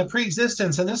then in the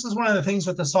pre-existence, and this is one of the things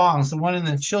with the songs, the one in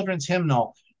the children's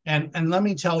hymnal, and let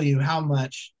me tell you how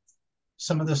much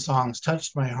some of the songs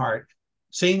touched my heart.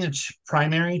 Seeing the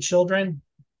primary children,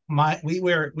 we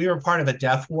were part of a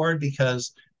deaf ward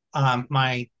because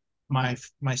my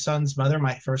son's mother,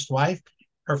 my first wife,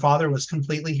 her father was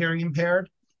completely hearing impaired,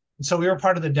 and so we were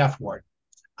part of the deaf ward.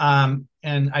 And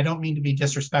I don't mean to be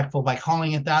disrespectful by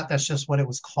calling it that. That's just what it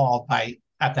was called by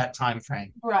at that time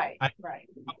frame. Right. I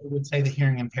would say the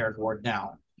hearing impaired ward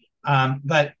now.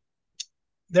 But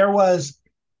there was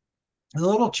the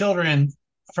little children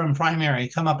from primary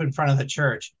come up in front of the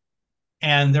church,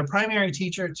 and their primary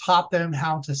teacher taught them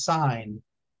how to sign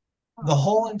the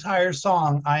whole entire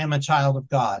song, I Am a Child of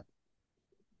God.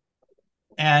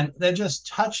 And that just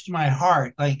touched my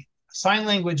heart. Like, sign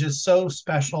language is so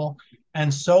special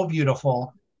and so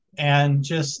beautiful, and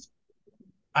just,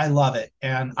 I love it.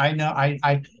 And I know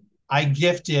I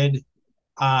gifted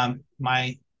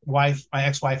my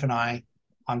ex-wife and I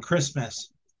on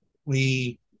Christmas.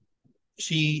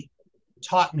 She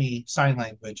taught me sign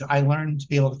language. I learned to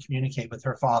be able to communicate with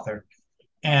her father.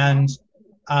 And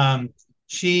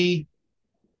we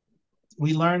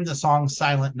learned the song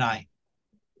Silent Night.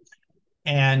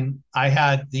 And I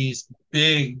had these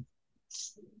big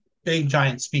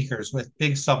giant speakers with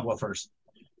big subwoofers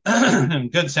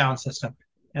and good sound system.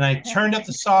 And I turned up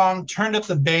the song, turned up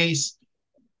the bass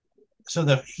so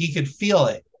that he could feel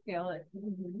it.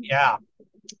 Mm-hmm. Yeah.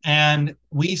 And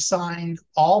we signed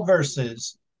all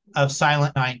verses of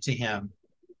Silent Night to him.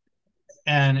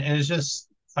 And it was just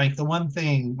like the one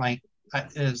thing like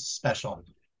is special.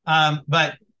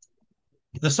 But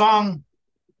the song,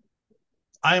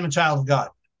 I Am a Child of God,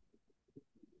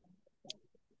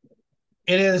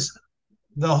 it is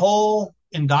the whole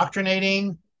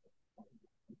indoctrinating,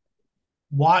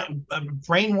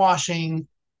 brainwashing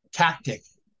tactic.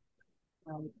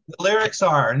 The lyrics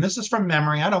are, and this is from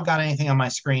memory, I don't got anything on my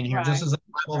screen here. Right. This is the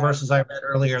Bible verses I read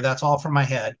earlier. That's all from my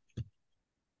head.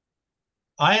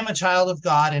 I am a child of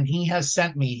God, and he has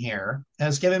sent me here,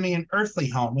 has given me an earthly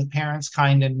home with parents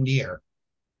kind and dear.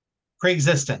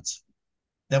 Pre-existence,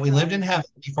 that we lived in heaven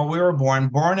before we were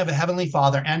born of a heavenly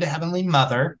father and a heavenly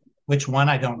mother, which one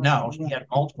I don't know. She had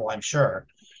multiple, I'm sure.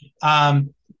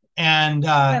 And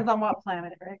depends on what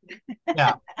planet, right?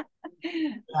 Yeah.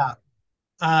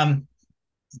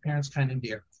 Parents kind and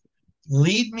dear.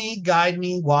 Lead me, guide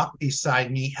me, walk beside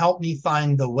me, help me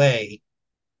find the way.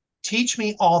 Teach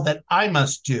me all that I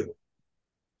must do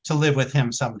to live with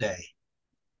him someday.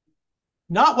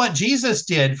 Not what Jesus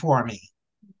did for me.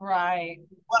 Right.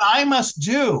 What I must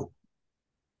do.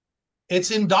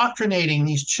 It's indoctrinating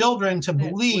these children to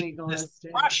believe this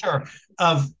pressure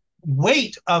of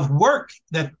weight of work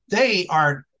that they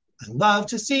are. I love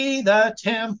to see the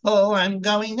temple. I'm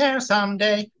going there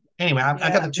someday. Anyway, I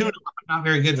got the tune. I'm not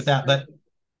very good with that, but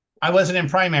I wasn't in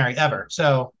primary ever.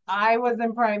 So I was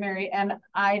in primary, and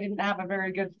I didn't have a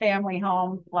very good family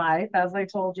home life, as I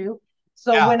told you.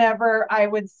 So whenever I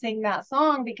would sing that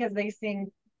song, because they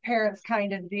sing Parents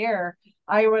Kind and Dear,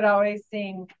 I would always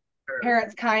sing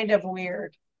Parents Kind of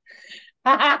Weird.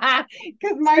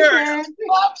 Because my parents.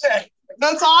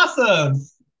 That's awesome.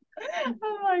 I'm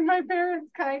like, my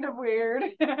parents kind of weird.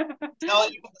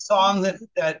 Tell you the song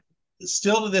that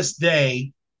still to this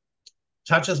day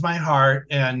touches my heart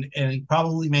and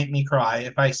probably make me cry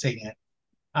if I sing it.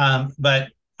 But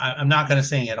I'm not going to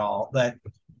sing it all. But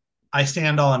I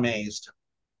stand all amazed.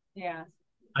 Yeah.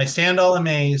 I stand all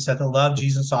amazed at the love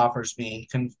Jesus offers me.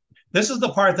 This is the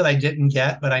part that I didn't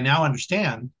get, but I now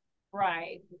understand.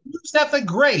 Right. Except the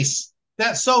grace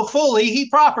that so fully he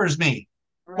proffers me.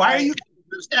 Right. Why are you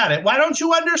confused at it? Why don't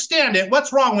you understand it?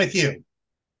 What's wrong with you?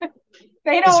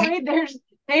 They don't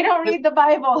read the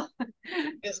Bible.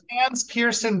 His hands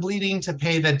pierced and bleeding to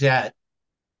pay the debt.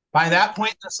 By that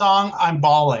point in the song, I'm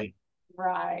bawling.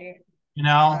 Right. You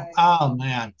know? Right. Oh,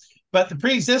 man. But the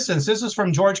pre-existence, this is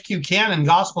from George Q. Cannon,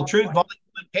 Gospel Truth, Volume 1,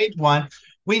 page 1.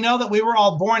 We know that we were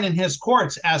all born in his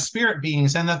courts as spirit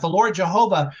beings, and that the Lord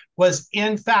Jehovah was,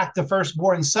 in fact, the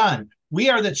firstborn son. We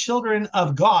are the children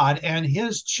of God and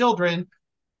his children.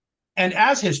 And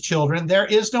as his children, there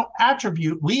is no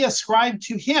attribute we ascribe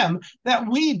to him that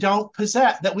we don't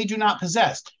possess, that we do not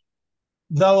possess,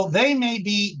 though they may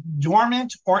be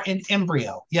dormant or in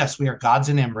embryo. Yes, we are God's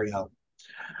in embryo.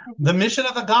 The mission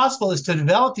of the gospel is to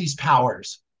develop these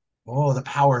powers. Oh, the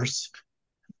powers.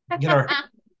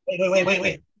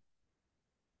 Wait.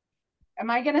 Am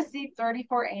I going to see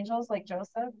 34 angels like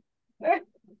Joseph?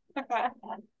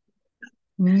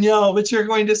 No, but you're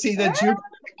going to see the Jupiter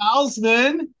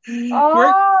talisman.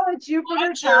 Oh, the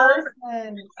Jupiter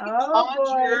talisman. Oh,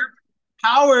 boy.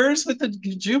 Powers with the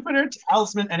Jupiter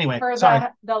talisman. Anyway, sorry.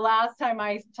 The last time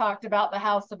I talked about the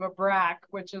House of Abrak,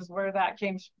 which is where that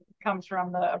comes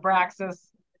from, the Abraxas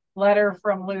letter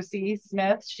from Lucy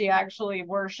Smith. She actually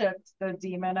worshipped the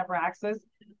demon of Raxus.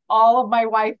 All of my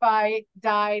Wi-Fi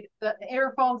died. The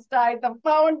earphones died. The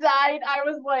phone died. I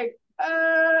was like,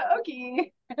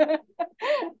 okay.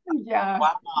 Yeah.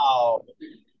 Wow.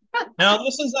 Now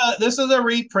this is a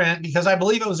reprint because I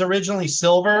believe it was originally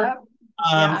silver. Yep.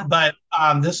 Yeah. But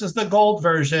this is the gold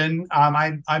version.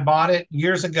 I bought it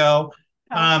years ago.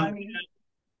 I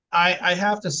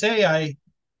have to say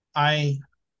I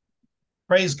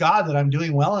praise God that I'm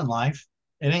doing well in life.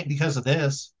 It ain't because of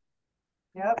this.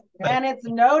 Yep. And it's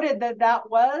noted that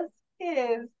was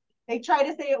his. They try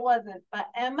to say it wasn't, but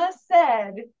Emma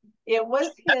said it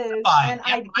was his and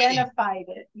identified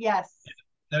it. Yes.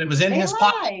 That it was in his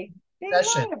pocket. They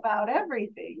lie about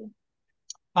everything.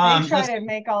 They try to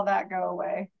make all that go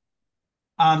away.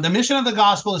 The mission of the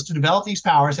gospel is to develop these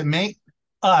powers and make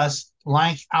us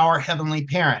like our heavenly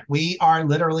parent. We are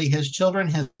literally his children,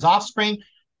 his offspring,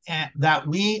 and that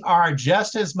we are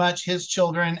just as much his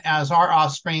children as our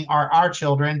offspring are our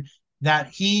children, that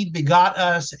he begot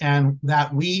us and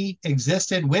that we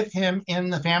existed with him in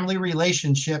the family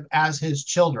relationship as his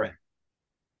children.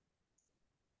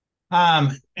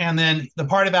 And then the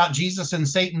part about Jesus and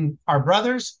Satan are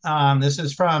brothers. This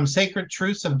is from Sacred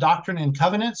Truths of Doctrine and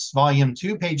Covenants, Volume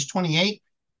 2, page 28.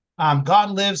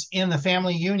 God lives in the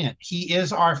family union. He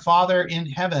is our Father in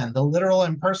heaven, the literal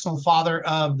and personal Father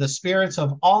of the spirits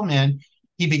of all men.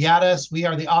 He begat us. We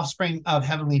are the offspring of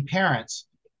heavenly parents.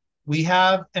 We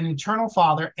have an eternal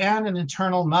Father and an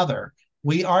eternal Mother.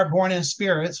 We are born as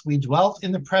spirits. We dwelt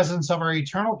in the presence of our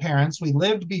eternal parents. We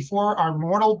lived before our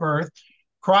mortal birth.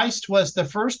 Christ was the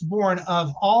firstborn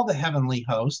of all the heavenly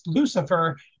host.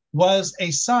 Lucifer was a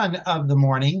son of the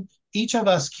morning. Each of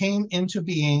us came into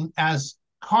being as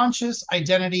conscious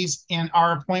identities in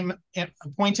our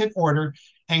appointed order,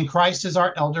 and Christ is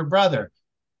our elder brother.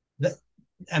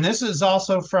 And this is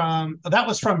also that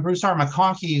was from Bruce R.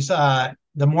 McConkie's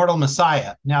The Mortal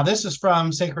Messiah. Now this is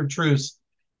from Sacred Truths.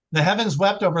 The heavens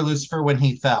wept over Lucifer when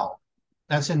he fell.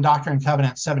 That's in Doctrine and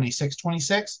Covenants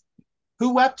 76:26.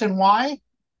 Who wept and why?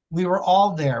 We were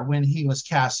all there when he was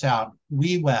cast out.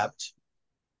 We wept.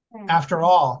 After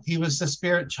all, he was the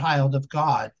spirit child of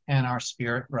God and our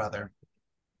spirit brother.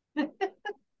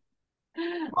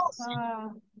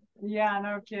 Yeah,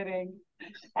 no kidding.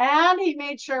 And he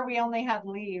made sure we only had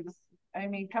leaves. I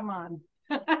mean, come on.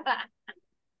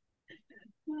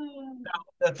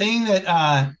 The thing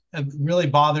that really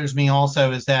bothers me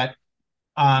also is that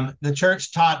the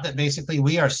church taught that basically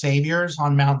we are saviors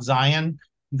on Mount Zion,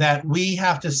 that we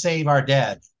have to save our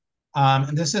dead.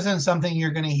 And this isn't something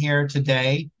you're going to hear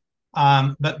today,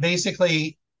 but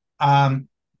basically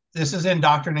this is in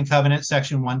Doctrine and Covenants,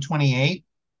 section 128.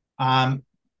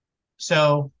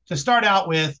 So to start out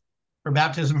with, for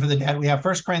baptism for the dead, we have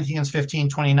 1 Corinthians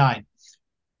 15:29.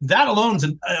 That alone's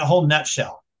a whole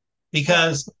nutshell,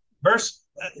 because 1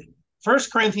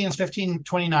 Corinthians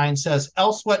 15:29 says,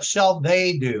 else what shall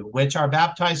they do, which are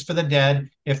baptized for the dead,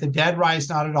 if the dead rise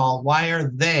not at all? Why are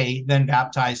they then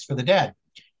baptized for the dead?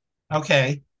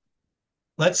 Okay,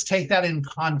 let's take that in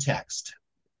context.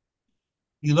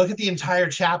 You look at the entire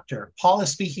chapter. Paul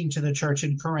is speaking to the church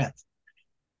in Corinth.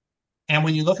 And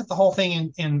when you look at the whole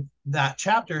thing in that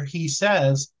chapter, he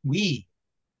says, we,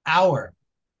 our,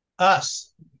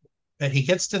 us. But he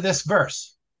gets to this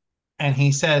verse, and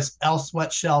he says, else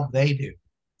what shall they do?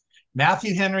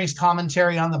 Matthew Henry's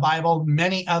commentary on the Bible,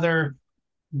 many other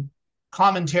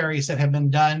commentaries that have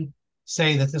been done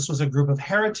say that this was a group of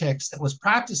heretics that was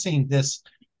practicing this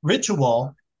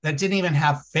ritual that didn't even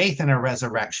have faith in a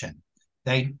resurrection.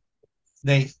 They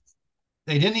didn't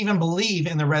even believe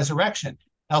in the resurrection.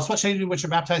 Else what shall you do which are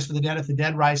baptized for the dead if the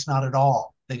dead rise not at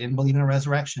all? They didn't believe in a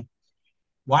resurrection.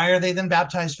 Why are they then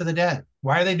baptized for the dead?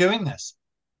 Why are they doing this?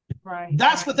 Right.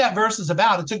 That's what that verse is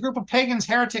about. It's a group of pagans,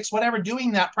 heretics, whatever,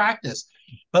 doing that practice.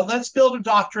 But let's build a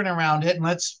doctrine around it and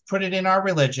let's put it in our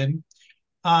religion.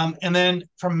 And then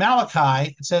from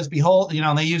Malachi, it says, behold,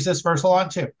 and they use this verse a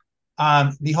lot too.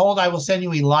 Behold, I will send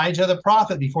you Elijah the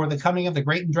prophet before the coming of the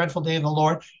great and dreadful day of the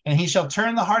Lord, and he shall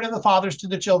turn the heart of the fathers to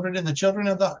the children, and the children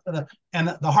of the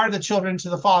heart of the children to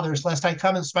the fathers, lest I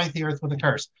come and smite the earth with a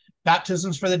curse.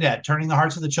 Baptisms for the dead, turning the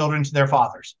hearts of the children to their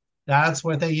fathers. That's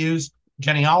what they use.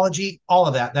 Genealogy, all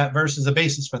of that. That verse is the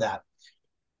basis for that.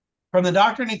 From the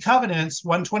Doctrine and Covenants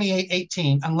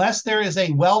 128:18, unless there is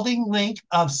a welding link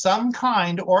of some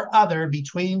kind or other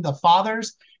between the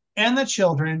fathers and the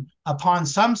children upon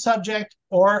some subject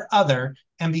or other,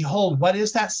 and behold, what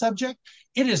is that subject?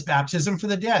 It is baptism for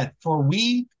the dead. For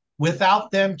we without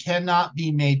them cannot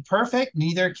be made perfect,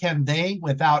 neither can they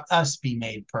without us be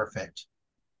made perfect.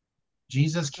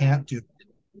 Jesus can't do it.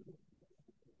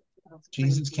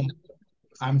 Jesus can't.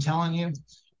 I'm telling you.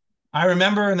 I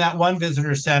remember in that one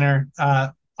visitor center,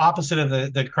 opposite of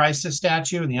the Christus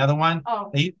statue and the other one,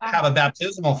 they used to have a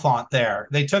baptismal font there.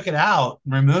 They took it out,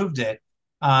 removed it,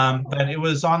 but it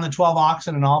was on the 12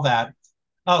 oxen and all that.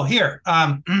 Oh, here.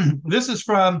 This is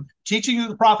from Teaching of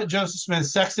the Prophet Joseph Smith,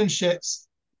 Section 6,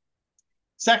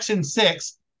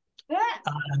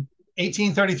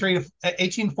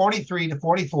 1843 to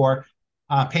 44,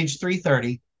 page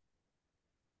 330.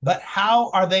 But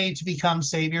how are they to become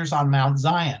saviors on Mount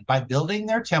Zion? By building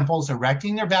their temples,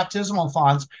 erecting their baptismal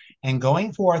fonts, and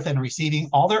going forth and receiving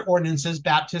all their ordinances,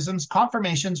 baptisms,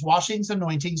 confirmations, washings,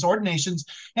 anointings, ordinations,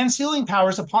 and sealing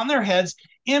powers upon their heads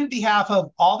in behalf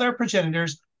of all their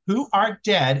progenitors who are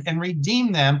dead, and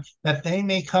redeem them, that they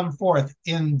may come forth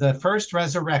in the first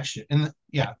resurrection.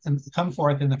 Come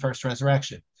forth in the first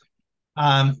resurrection.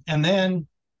 And then,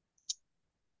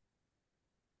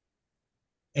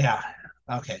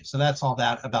 okay, so that's all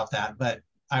that about that. But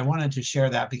I wanted to share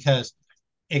that because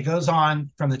it goes on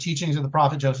from the teachings of the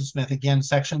prophet Joseph Smith, again,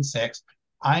 section 6.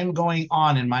 I'm going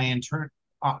on in my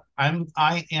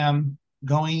I am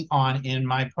going on in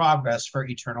my progress for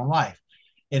eternal life.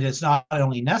 It is not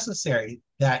only necessary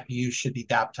that you should be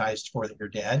baptized for your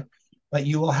dead, but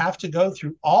you will have to go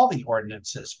through all the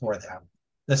ordinances for them,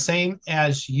 the same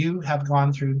as you have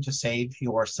gone through to save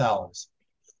yourselves.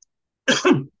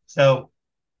 So,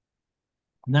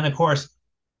 and then, of course,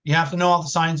 you have to know all the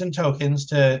signs and tokens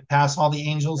to pass all the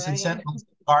angels and sentinels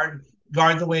to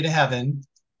guard the way to heaven.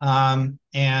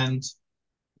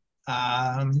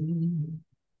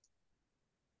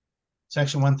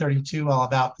 Section 132, all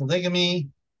about polygamy.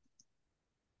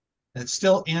 It's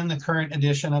still in the current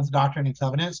edition of the Doctrine and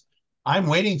Covenants. I'm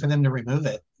waiting for them to remove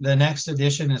it. The next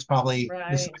edition is probably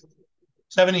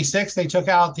 76. They took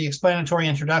out the explanatory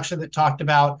introduction that talked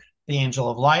about the angel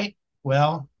of light.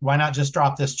 Well, why not just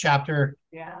drop this chapter?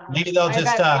 Yeah. Maybe they'll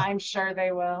just I'm sure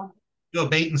they will do a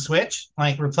bait and switch,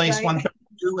 like replace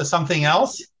 132 with something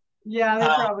else. Yeah, they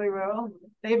probably will.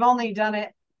 They've only done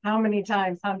it how many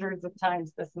times? Hundreds of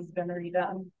times this has been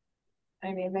redone.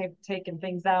 I mean, they've taken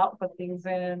things out, put things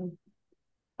in,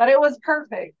 but it was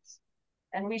perfect.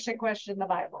 And we should question the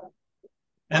Bible.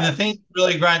 And the thing that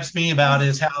really gripes me about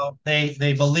is how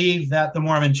they believe that the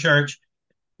Mormon Church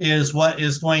is what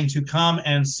is going to come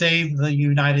and save the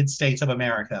United States of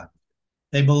America.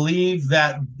 They believe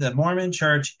that the Mormon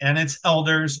Church and its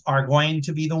elders are going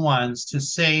to be the ones to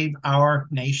save our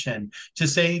nation, to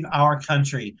save our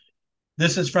country.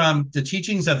 This is from the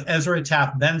teachings of Ezra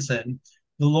Taft Benson.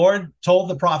 The Lord told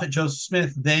the prophet Joseph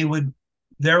Smith there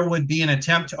would be an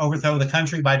attempt to overthrow the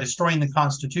country by destroying the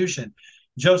Constitution.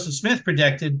 Joseph Smith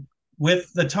predicted that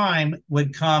the time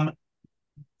would come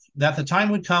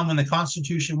when the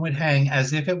Constitution would hang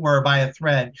as if it were by a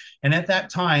thread. And at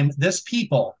that time, this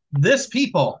people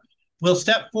will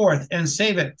step forth and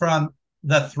save it from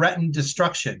the threatened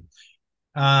destruction.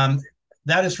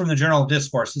 That is from the Journal of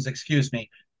Discourses, excuse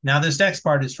me. Now, this next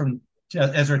part is from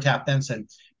Ezra Taft Benson.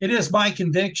 It is my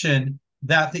conviction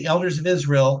that the elders of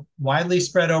Israel, widely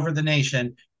spread over the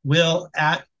nation, will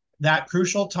at that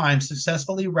crucial time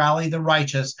successfully rally the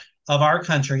righteous of our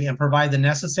country and provide the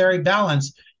necessary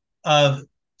balance of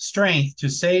strength to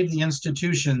save the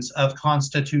institutions of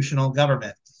constitutional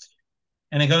government.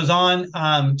 And it goes on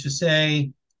to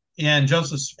say in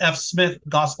Joseph F. Smith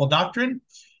Gospel Doctrine,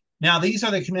 now these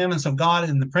are the commandments of God,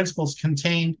 and the principles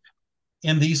contained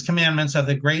in these commandments of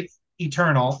the great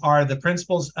eternal are the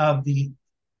principles of the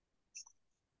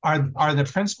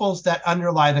principles that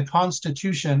underlie the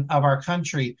Constitution of our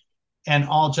country and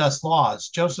all just laws.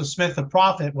 Joseph Smith, the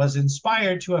prophet, was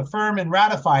inspired to affirm and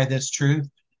ratify this truth,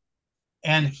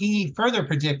 and he further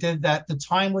predicted that the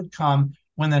time would come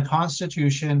when the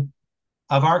Constitution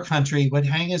of our country would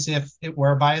hang as if it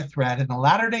were by a thread, and the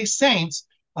Latter-day Saints,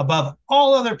 above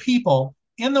all other people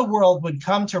in the world, would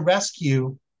come to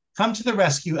the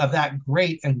rescue of that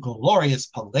great and glorious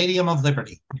Palladium of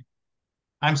Liberty.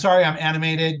 I'm sorry, I'm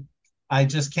animated. I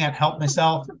just can't help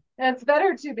myself. It's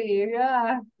better to be,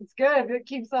 yeah. It's good. It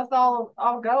keeps us all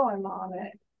going on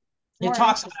it. It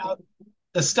talks about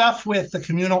the stuff with the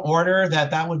communal order,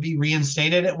 that would be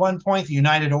reinstated at one point. The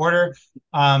United Order,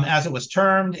 as it was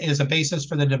termed, is a basis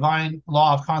for the divine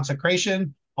law of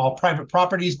consecration. All private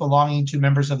properties belonging to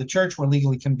members of the church were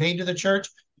legally conveyed to the church.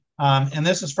 And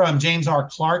this is from James R.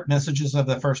 Clark, Messages of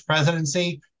the First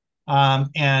Presidency.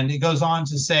 And it goes on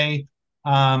to say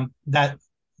that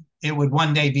it would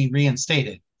one day be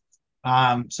reinstated.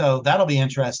 So that'll be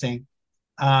interesting.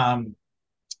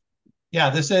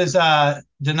 This is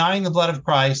Denying the Blood of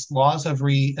Christ, Laws to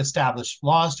be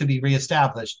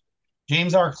Reestablished.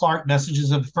 James R. Clark,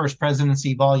 Messages of the First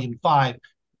Presidency, Volume 5,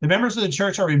 The members of the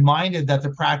church are reminded that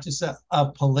the practice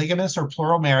of polygamous or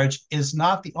plural marriage is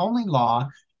not the only law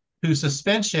whose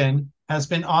suspension has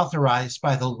been authorized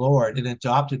by the Lord and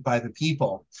adopted by the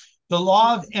people. The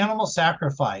law of animal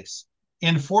sacrifice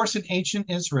in force in ancient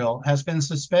Israel has been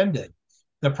suspended.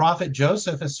 The prophet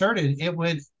Joseph asserted it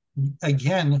would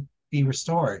again be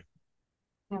restored.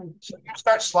 So you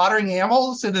start slaughtering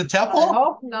animals in the temple? I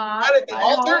hope not. Right at the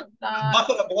altar? A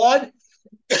bucket of blood?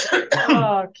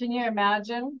 Oh, can you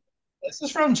imagine? This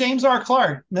is from James R.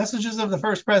 Clark, Messages of the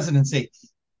First Presidency.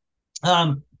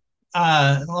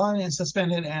 Law is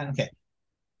suspended, and okay.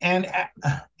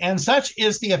 And such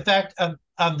is the effect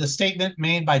of the statement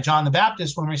made by John the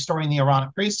Baptist when restoring the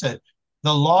Aaronic priesthood.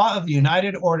 The law of the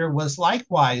united order has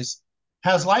likewise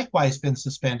been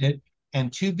suspended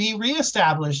and to be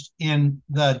reestablished in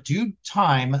the due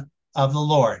time of the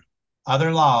Lord.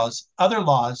 Other laws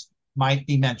might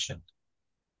be mentioned.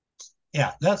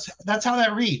 Yeah, that's how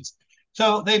that reads.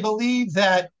 So they believe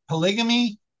that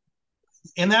polygamy,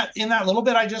 in that little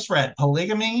bit I just read,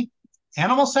 polygamy,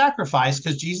 animal sacrifice,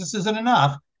 because Jesus isn't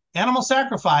enough, animal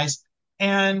sacrifice,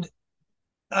 and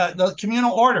the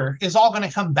communal order is all going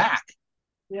to come back.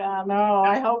 Yeah, no,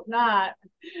 I hope not.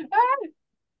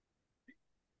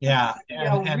 Yeah.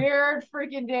 And weird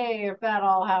freaking day if that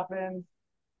all happens.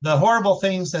 The horrible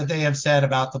things that they have said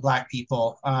about the Black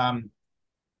people,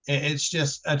 it's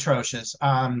just atrocious.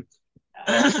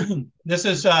 This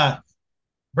is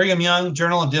Brigham Young,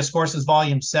 Journal of Discourses,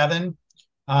 Volume 7.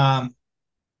 I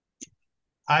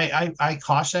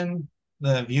caution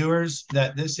the viewers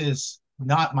that this is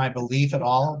not my belief at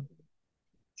all,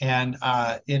 and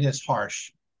it is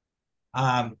harsh.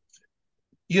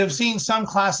 You have seen some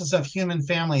classes of human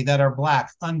family that are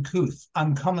Black, uncouth,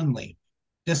 uncommonly,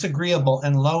 disagreeable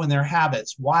and low in their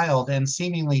habits, wild and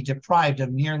seemingly deprived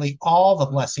of nearly all the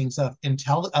blessings of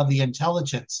the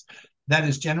intelligence that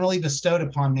is generally bestowed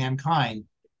upon mankind.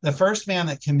 The first man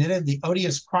that committed the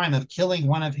odious crime of killing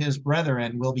one of his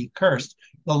brethren will be cursed,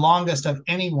 the longest of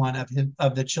any one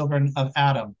of the children of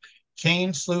Adam.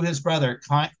 Cain slew his brother.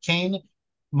 Cain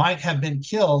might have been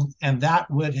killed, and that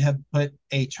would have put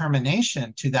a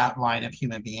termination to that line of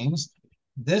human beings.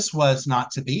 This was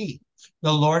not to be.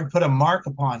 The Lord put a mark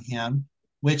upon him,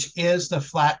 which is the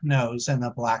flat nose and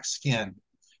the black skin.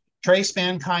 Trace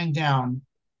mankind down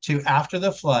to after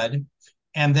the flood,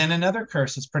 and then another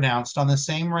curse is pronounced on the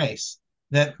same race,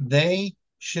 that they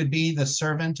should be the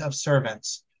servant of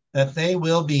servants, that they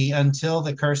will be until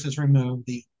the curse is removed,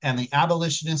 and the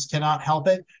abolitionists cannot help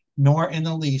it, nor in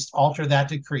the least alter that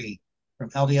decree. From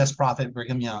LDS Prophet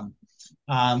Brigham Young.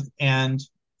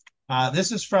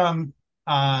 This is from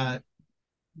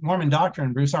Mormon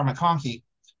Doctrine, Bruce R. McConkie.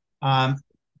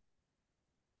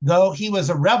 Though he was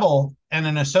a rebel and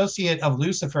an associate of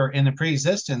Lucifer in the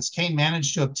pre-existence, Cain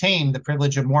managed to obtain the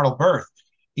privilege of mortal birth.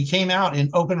 He came out in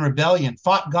open rebellion,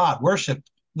 fought God, worshipped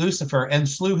Lucifer, and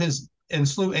slew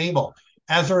Abel.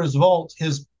 As a result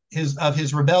of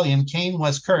his rebellion, Cain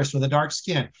was cursed with a dark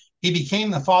skin. He became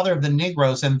the father of the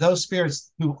Negroes, and those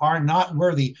spirits who are not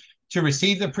worthy to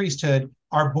receive the priesthood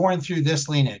are born through this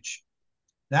lineage.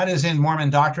 That is in Mormon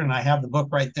Doctrine. I have the book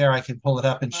right there. I can pull it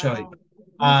up and show you.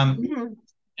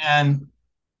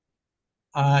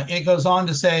 It goes on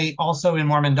to say, also in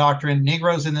Mormon Doctrine,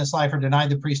 Negroes in this life are denied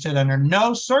the priesthood under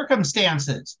no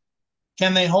circumstances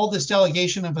can they hold this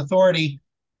delegation of authority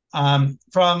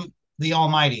from the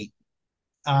Almighty.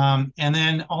 And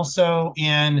then also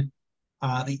in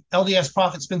the LDS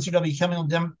Prophet Spencer W.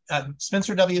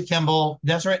 Kimball,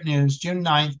 Deseret News, June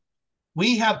 9th,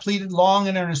 we have pleaded long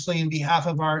and earnestly in behalf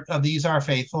of these our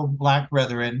faithful Black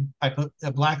brethren. I put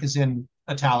Black is in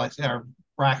italics or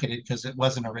bracketed because it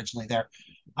wasn't originally there.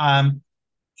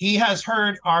 He has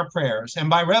heard our prayers, and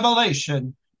by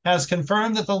revelation has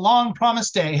confirmed that the long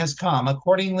promised day has come.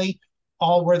 Accordingly,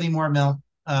 all worthy male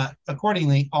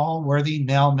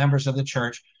members of the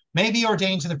church may be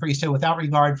ordained to the priesthood without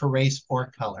regard for race or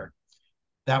color.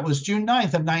 That was June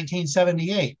 9th of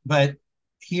 1978. But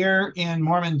here in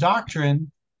Mormon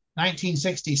Doctrine,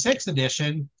 1966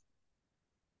 edition,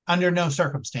 under no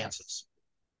circumstances.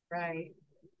 Right.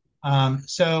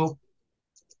 So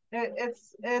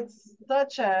it's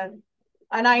such a,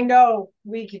 and I know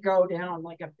we could go down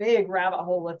like a big rabbit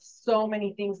hole with so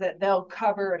many things that they'll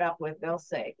cover it up with. They'll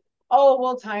say, oh,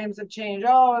 well, times have changed.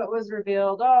 Oh, it was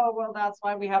revealed. Oh, well, that's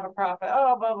why we have a prophet.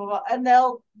 Oh, blah, blah, blah. And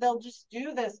they'll just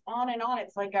do this on and on.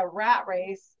 It's like a rat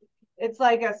race. It's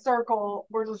like a circle.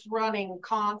 We're just running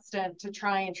constant to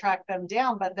try and track them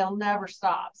down, but they'll never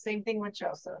stop. Same thing with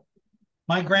Joseph.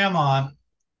 My grandma,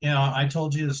 I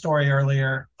told you the story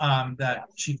earlier that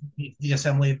she, the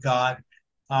Assembly of God,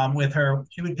 with her.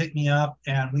 She would pick me up,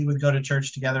 and we would go to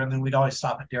church together, and then we'd always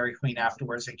stop at Dairy Queen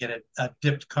afterwards and get a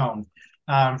dipped cone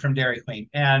from Dairy Queen.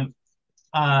 And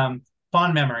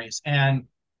fond memories. And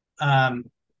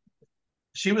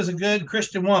she was a good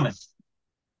Christian woman.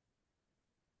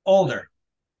 Older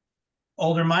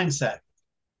mindset.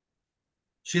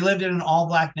 She lived in an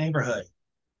all-black neighborhood.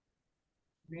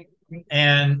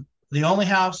 And the only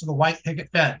house with a white picket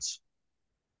fence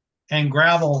and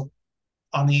gravel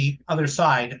on the other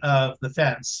side of the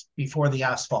fence before the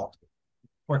asphalt,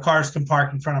 where cars can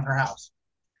park in front of her house.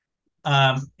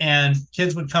 And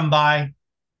kids would come by,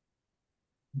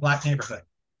 black neighborhood.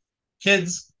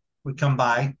 Kids would come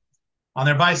by on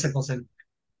their bicycles and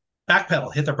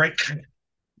backpedal, hit the brake,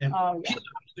 and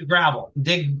the gravel,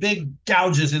 dig big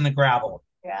gouges in the gravel.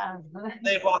 Yeah.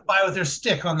 They'd walk by with their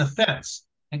stick on the fence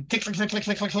and click, click, click, click,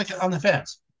 click, click, click on the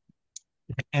fence.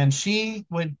 And she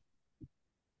would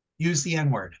use the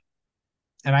N-word.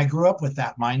 And I grew up with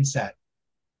that mindset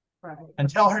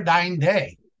until her dying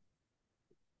day.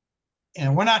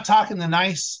 And we're not talking the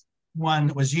nice one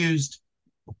that was used,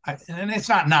 and it's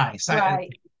not nice. Right.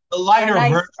 The lighter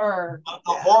word, a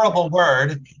horrible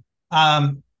word.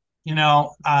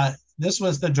 This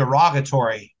was the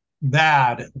derogatory,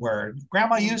 bad word.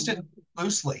 Grandma used it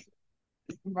loosely.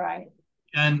 Right.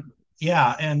 And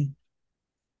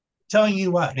telling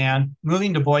you what, man,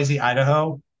 moving to Boise,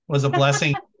 Idaho was a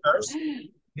blessing first,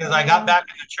 because I got back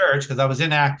in the church because I was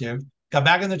inactive, got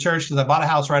back in the church because I bought a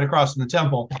house right across from the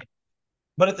temple.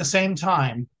 But at the same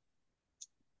time,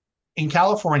 in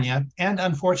California, and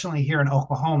unfortunately here in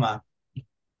Oklahoma,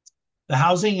 the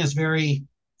housing is very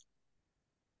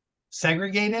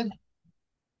segregated.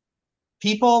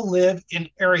 People live in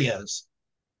areas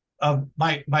of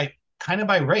by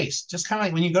race, just kind of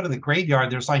like when you go to the graveyard,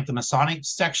 there's like the Masonic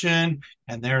section,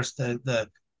 and there's the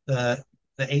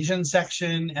Asian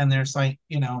section, and there's like,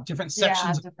 different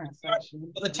sections. Yeah, different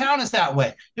sections. The town is that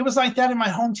way. It was like that in my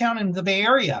hometown in the Bay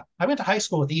Area. I went to high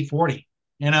school with E40,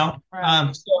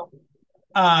 Right.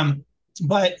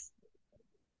 But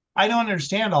I don't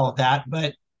understand all of that.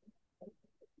 But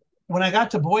when I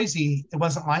got to Boise, it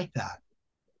wasn't like that.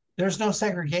 There's no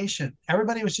segregation.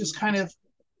 Everybody was just kind of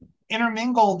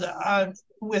intermingled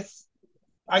with,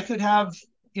 I could have,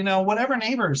 whatever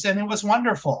neighbors, and it was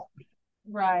wonderful.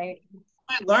 Right.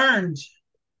 I learned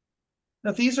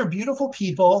that these are beautiful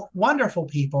people, wonderful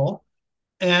people,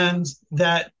 and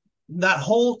that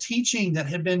whole teaching that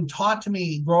had been taught to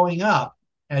me growing up,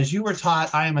 as you were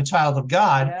taught, I am a child of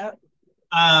God. Yep.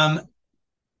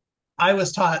 I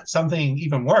was taught something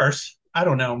even worse. I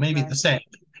don't know, maybe the same.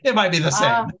 It might be the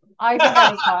same. I think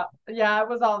I was taught. Yeah, it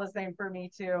was all the same for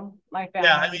me too. My family.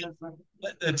 Yeah, I mean,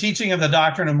 the teaching of the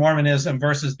doctrine of Mormonism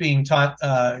versus being taught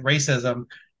racism.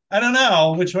 I don't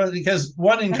know which one, because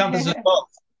one encompasses both,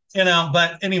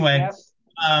 but anyway,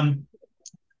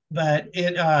 but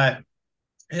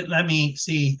it let me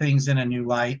see things in a new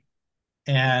light.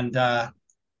 And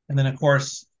then of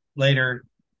course later,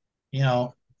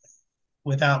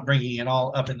 without bringing it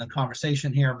all up in the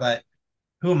conversation here, but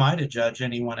who am I to judge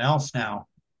anyone else now?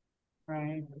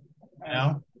 Right.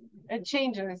 It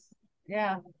changes.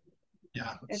 Yeah.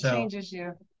 Yeah. It changes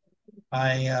you.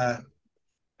 I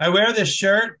wear this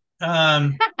shirt.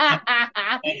 This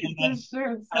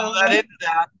shirt's I'll let into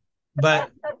that.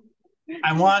 But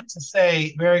I want to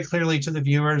say very clearly to the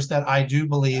viewers that I do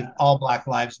believe all Black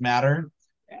lives matter.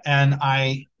 And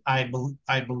I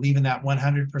believe in that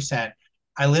 100%.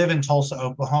 I live in Tulsa,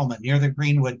 Oklahoma, near the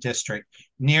Greenwood District,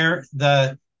 near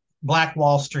the Black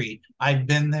Wall Street. I've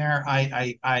been there.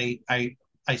 I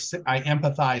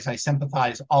empathize, I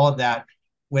sympathize, all of that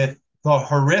with the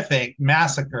horrific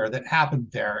massacre that happened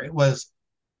there. It was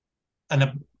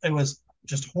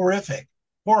just horrific,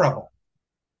 horrible.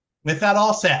 With that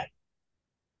all said,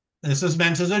 this is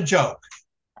meant as a joke.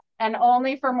 And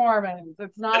only for Mormons.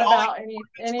 It's not about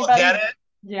anybody. Get it?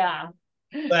 Yeah.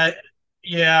 But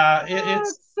yeah,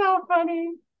 it's so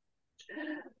funny.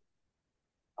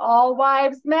 All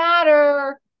wives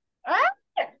matter.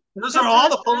 Those are all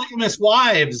the polygamous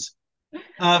wives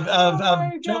of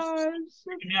my Joseph.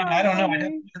 gosh, Yeah, I don't know. I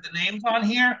didn't put the names on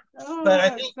here, Oh, but I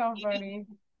that's think so funny.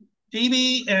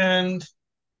 Phoebe and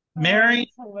Mary.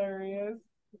 That's hilarious.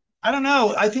 I don't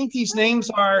know. I think these names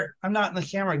are. I'm not in the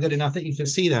camera good enough that you can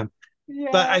see them, Yeah,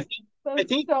 but I that's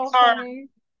think so these are funny.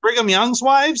 Brigham Young's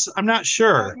wives. I'm not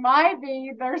sure. It might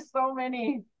be. There's so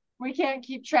many. We can't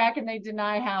keep track, and they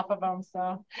deny half of them.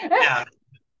 So. Yeah.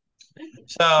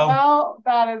 So Well,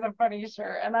 that is a funny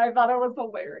shirt, and I thought it was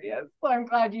hilarious. So I'm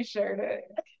glad you shared it.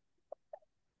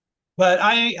 but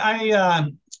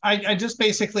I just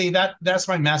basically that's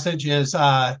my message is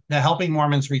that helping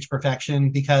Mormons reach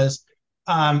perfection, because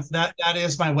That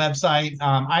is my website.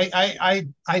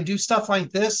 I do stuff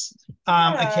like this.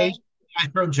 Occasionally I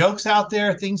throw jokes out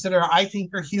there, things that I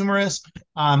think are humorous.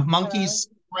 Monkeys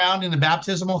around in the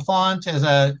baptismal font as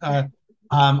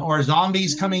or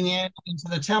zombies coming into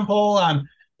the temple.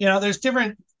 There's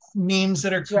different memes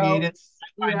that are created.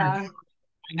 I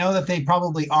know that they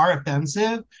probably are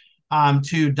offensive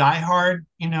to diehard,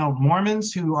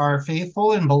 Mormons who are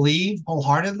faithful and believe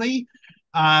wholeheartedly.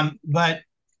 But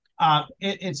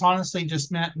it's honestly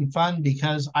just meant and fun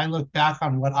because I look back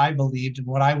on what I believed and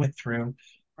what I went through.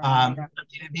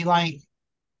 It'd be like,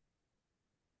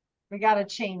 we got to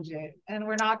change it, and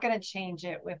we're not going to change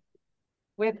it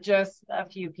with just a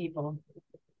few people.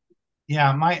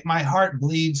 Yeah, my heart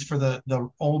bleeds for the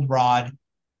old Rod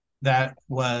that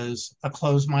was a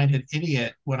closed-minded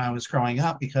idiot when I was growing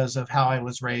up because of how I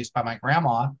was raised by my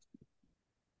grandma.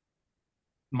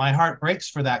 My heart breaks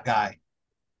for that guy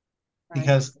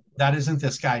because that isn't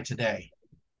this guy today.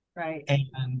 Right.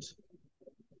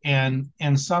 And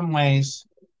in some ways,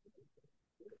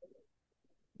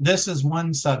 this is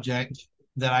one subject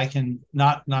that I can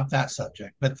not that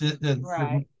subject, but the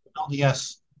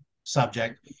LDS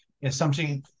subject is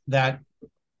something that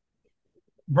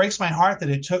breaks my heart that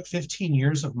it took 15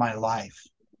 years of my life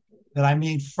that I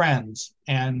made friends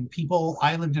and people.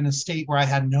 I lived in a state where I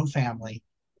had no family.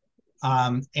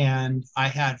 And I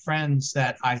had friends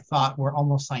that I thought were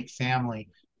almost like family.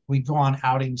 We'd go on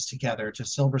outings together to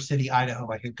Silver City, Idaho,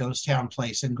 like a ghost town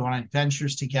place, and go on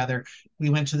adventures together. We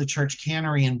went to the church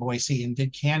cannery in Boise and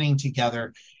did canning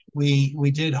together.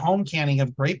 We did home canning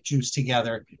of grape juice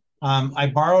together. I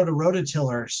borrowed a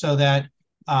rototiller so that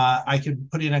I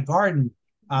could put in a garden.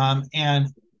 And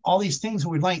all these things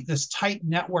were like this tight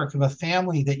network of a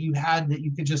family that you had, that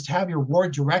you could just have your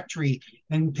ward directory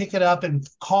and pick it up and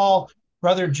call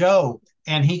Brother Joe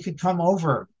and he could come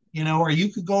over, or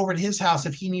you could go over to his house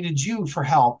if he needed you for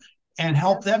help and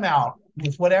help them out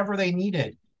with whatever they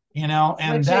needed,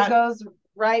 and which it goes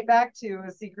right back to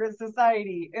a secret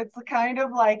society. It's kind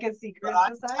of like a secret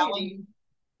society.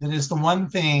 That is the one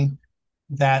thing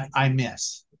that I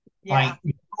miss. Yeah. Like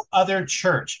no other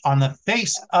church on the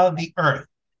face of the earth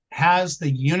has the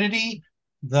unity,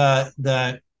 the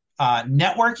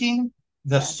networking,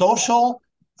 the social,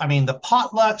 the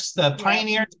potlucks, the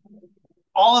pioneers,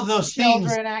 all of those children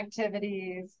things.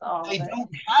 Activities. They don't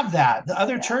have that. The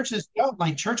other churches don't,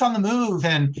 like Church on the Move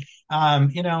and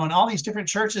all these different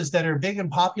churches that are big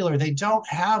and popular. They don't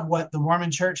have what the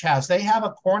Mormon Church has. They have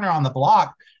a corner on the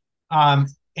block.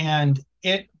 And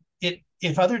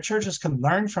if other churches can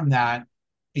learn from that,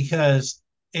 because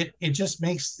it just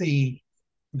makes the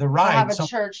ride. Have a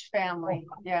church family.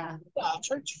 Yeah. A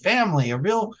church family, a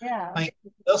real, like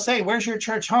they'll say, where's your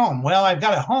church home? Well, I've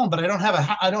got a home, but I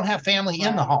don't have family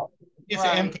in the home. It's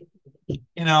empty,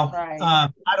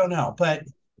 I don't know, but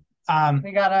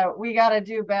we gotta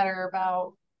do better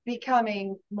about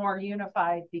becoming more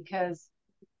unified, because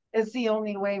it's the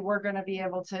only way we're going to be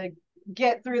able to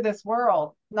get through this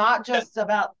world, not just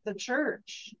about the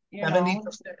church. 70%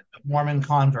 of Mormon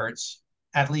converts,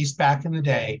 at least back in the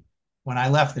day, when I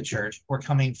left the church, were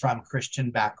coming from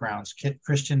Christian backgrounds,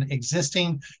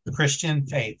 existing Christian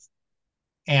faith.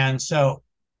 And so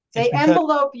they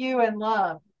envelope you in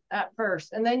love at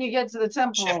first, and then you get to the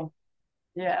temple.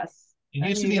 Yes. It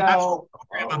used to be an actual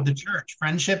program of the church,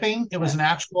 friendshipping. It was an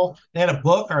actual, they had a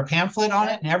book or a pamphlet on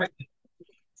it and everything.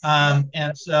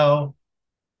 And so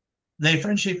they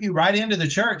friendship you right into the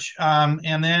church.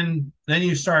 And then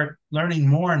you start learning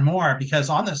more and more, because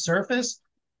on the surface,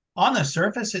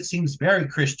 it seems very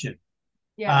Christian.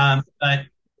 Yeah. But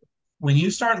when you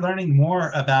start learning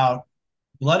more about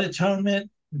blood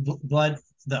atonement, the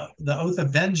oath of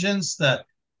vengeance, the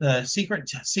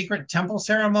secret temple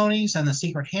ceremonies and the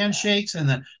secret handshakes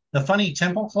and the funny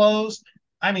temple clothes.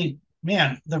 I mean,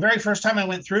 man, the very first time I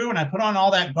went through and I put on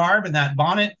all that garb and that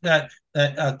bonnet, that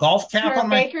golf cap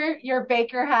your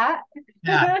baker hat.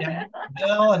 Yeah,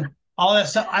 and all that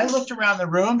stuff. I looked around the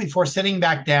room before sitting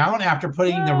back down after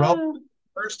putting the rope the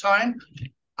first time.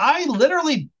 I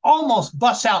literally almost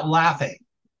bust out laughing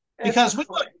because we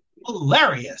look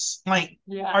hilarious. Like,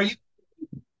 are you?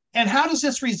 And how does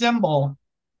this resemble?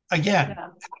 Again,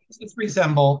 how does this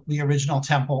resemble the original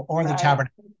temple or the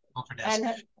tabernacle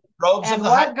wilderness? And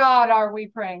what God are we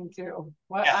praying to?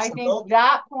 I think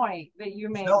that point that you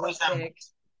made was big.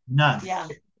 None. Yeah,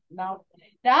 no.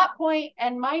 That point,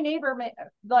 and my neighbor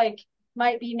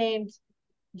might be named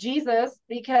Jesus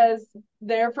because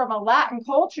they're from a Latin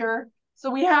culture.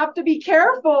 So we have to be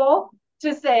careful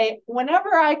to say,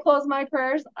 whenever I close my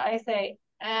prayers, I say,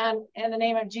 and in the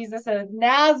name of Jesus of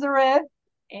Nazareth,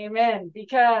 amen.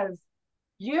 Because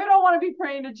You don't want to be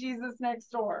praying to Jesus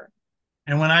next door.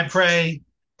 And when I pray,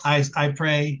 I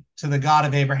pray to the God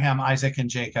of Abraham, Isaac, and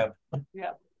Jacob.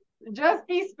 Yeah. Just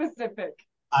be specific.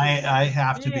 I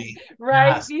have to be. Right.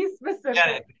 Yes. Be specific. Get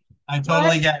it. I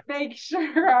totally get it. Make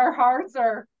sure our hearts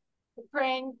are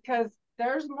praying, because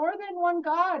there's more than one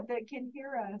God that can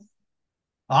hear us.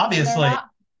 Obviously.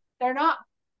 They're not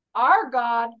our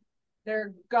God.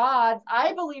 They're gods.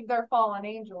 I believe they're fallen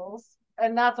angels.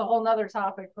 And that's a whole nother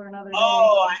topic for another day.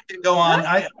 Oh, I can go on.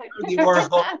 I heard the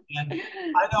oracle, and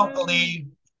I don't believe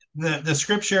the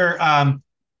scripture,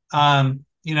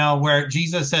 where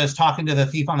Jesus says, talking to the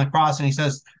thief on the cross, and he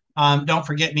says, don't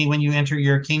forget me when you enter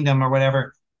your kingdom, or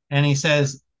whatever. And he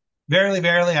says, verily,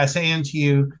 verily, I say unto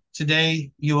you,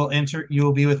 today you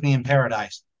will be with me in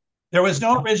paradise. There was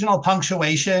no original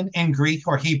punctuation in Greek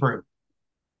or Hebrew.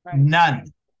 Right. None.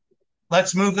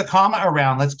 Let's move the comma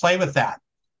around. Let's play with that.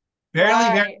 Verily,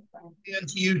 verily, I say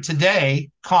unto you today,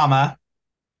 comma,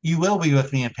 you will be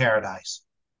with me in paradise.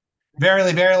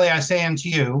 Verily, verily, I say unto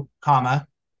you, comma,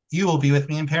 you will be with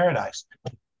me in paradise.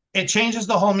 It changes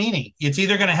the whole meaning. It's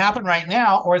either going to happen right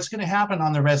now, or it's going to happen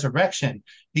on the resurrection.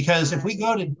 Because if we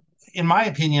go to, in my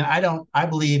opinion, I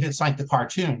believe it's like the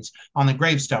cartoons on the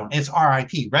gravestone. It's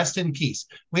R.I.P. Rest in peace.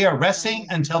 We are resting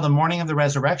until the morning of the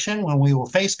resurrection, when we will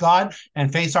face God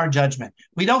and face our judgment.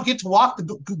 We don't get to walk we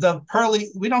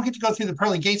don't get to go through the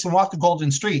pearly gates and walk the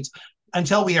golden streets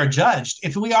until we are judged.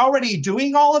 If we are already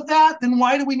doing all of that, then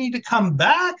why do we need to come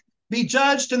back, be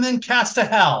judged, and then cast to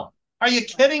hell? Are you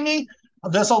kidding me?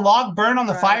 Does a log burn on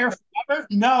the fire forever?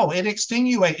 No, it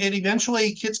extinguates. It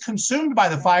eventually gets consumed by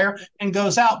the fire and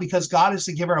goes out, because God is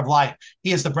the giver of life.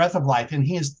 He is the breath of life, and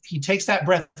he takes that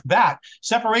breath back.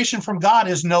 Separation from God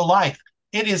is no life.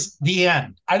 It is the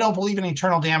end. I don't believe in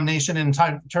eternal damnation and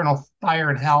eternal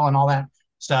fire and hell and all that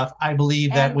stuff. I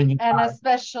believe that when you die,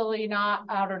 especially not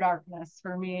outer darkness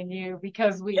for me and you,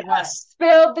 because we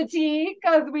spilled the tea,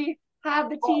 because we had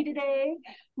the tea today.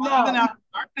 Well, even out of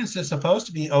darkness is supposed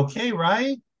to be okay,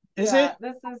 right? Is it?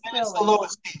 This is it's the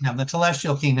lowest kingdom, the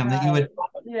celestial kingdom, that you would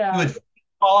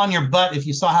fall on your butt if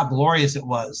you saw how glorious it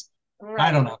was. Right.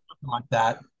 I don't know, something like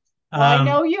that. Well, I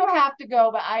know you have to go,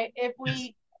 but if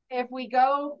we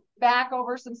go back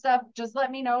over some stuff, just let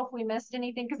me know if we missed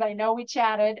anything, because I know we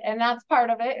chatted, and that's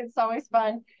part of it. It's always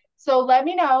fun. So let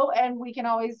me know, and we can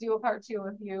always do a part 2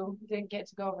 if you didn't get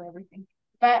to go over everything.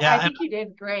 But I think you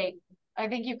did great. I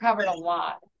think you covered a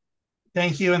lot.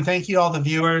 Thank you. And thank you, all the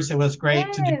viewers. It was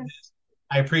great to do this.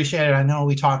 I appreciate it. I know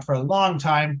we talked for a long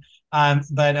time,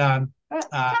 but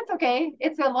that's okay.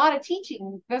 It's a lot of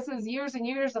teaching. This is years and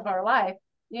years of our life,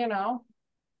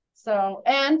 So,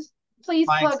 and please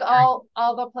plug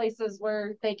all the places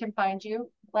where they can find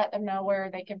you. Let them know where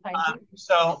they can find you.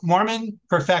 So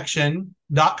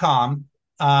MormonPerfection.com.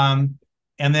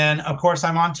 And then, of course,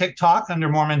 I'm on TikTok under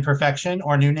Mormon Perfection,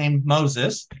 or new name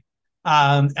Moses,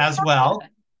 as well.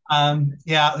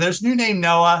 There's new name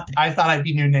Noah. I thought I'd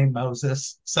be new name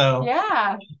Moses. So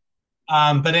yeah.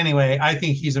 But anyway, I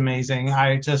think he's amazing.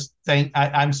 I just think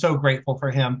I'm so grateful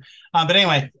for him. But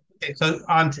anyway, so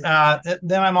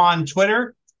then I'm on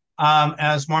Twitter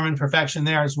as Mormon Perfection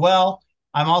there as well.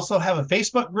 I also have a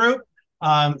Facebook group,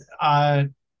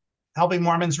 Helping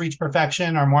Mormons Reach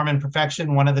Perfection, or Mormon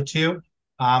Perfection, one of the two.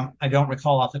 I don't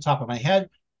recall off the top of my head.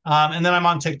 And then I'm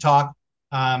on TikTok.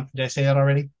 Did I say that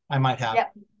already? I might have.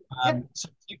 Yep. So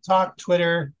TikTok,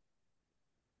 Twitter,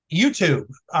 YouTube.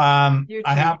 I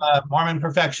have a Mormon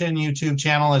Perfection YouTube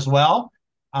channel as well,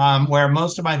 where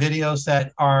most of my videos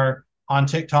that are on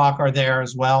TikTok are there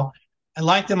as well. I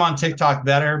like them on TikTok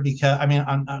better because, I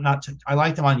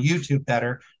like them on YouTube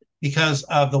better because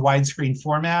of the widescreen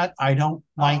format. I don't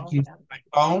like using my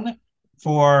phone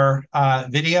for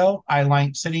video. I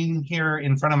like sitting here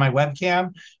in front of my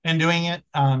webcam and doing it.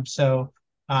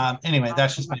 Anyway,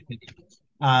 that's just my opinion.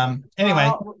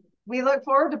 Well, we look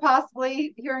forward to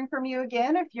possibly hearing from you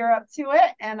again if you're up to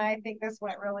it. And I think this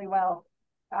went really well.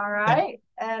 All right.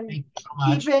 And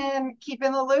keep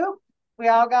in the loop. We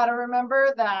all got to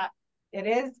remember that it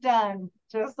is done.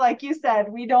 Just like you said,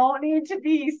 we don't need to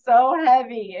be so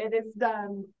heavy. It is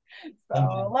done.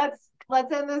 So let's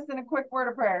end this in a quick word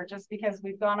of prayer, just because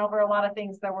we've gone over a lot of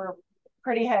things that were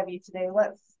pretty heavy today.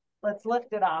 Let's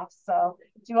lift it off. So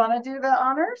do you want to do the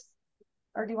honors,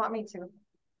 or do you want me to?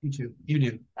 You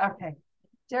do. Okay.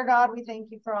 Dear God, we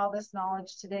thank you for all this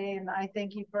knowledge today. And I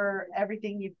thank you for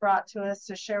everything you've brought to us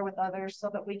to share with others so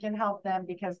that we can help them,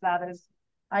 because that is,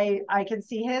 I can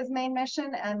see his main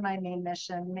mission and my main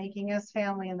mission, making us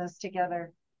family in this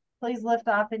together. Please lift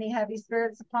off any heavy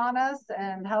spirits upon us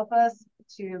and help us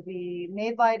to be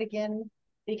made light again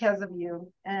because of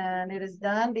you. And it is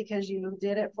done because you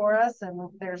did it for us. And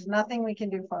there's nothing we can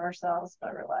do for ourselves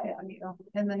but rely on you.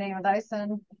 In the name of thy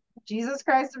Son, Jesus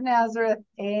Christ of Nazareth.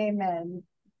 Amen.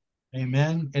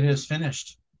 Amen. It is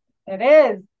finished. It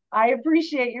is. I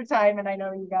appreciate your time, and I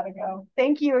know you got to go.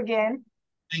 Thank you again.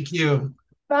 Thank you.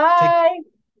 Bye.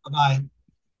 Bye-bye.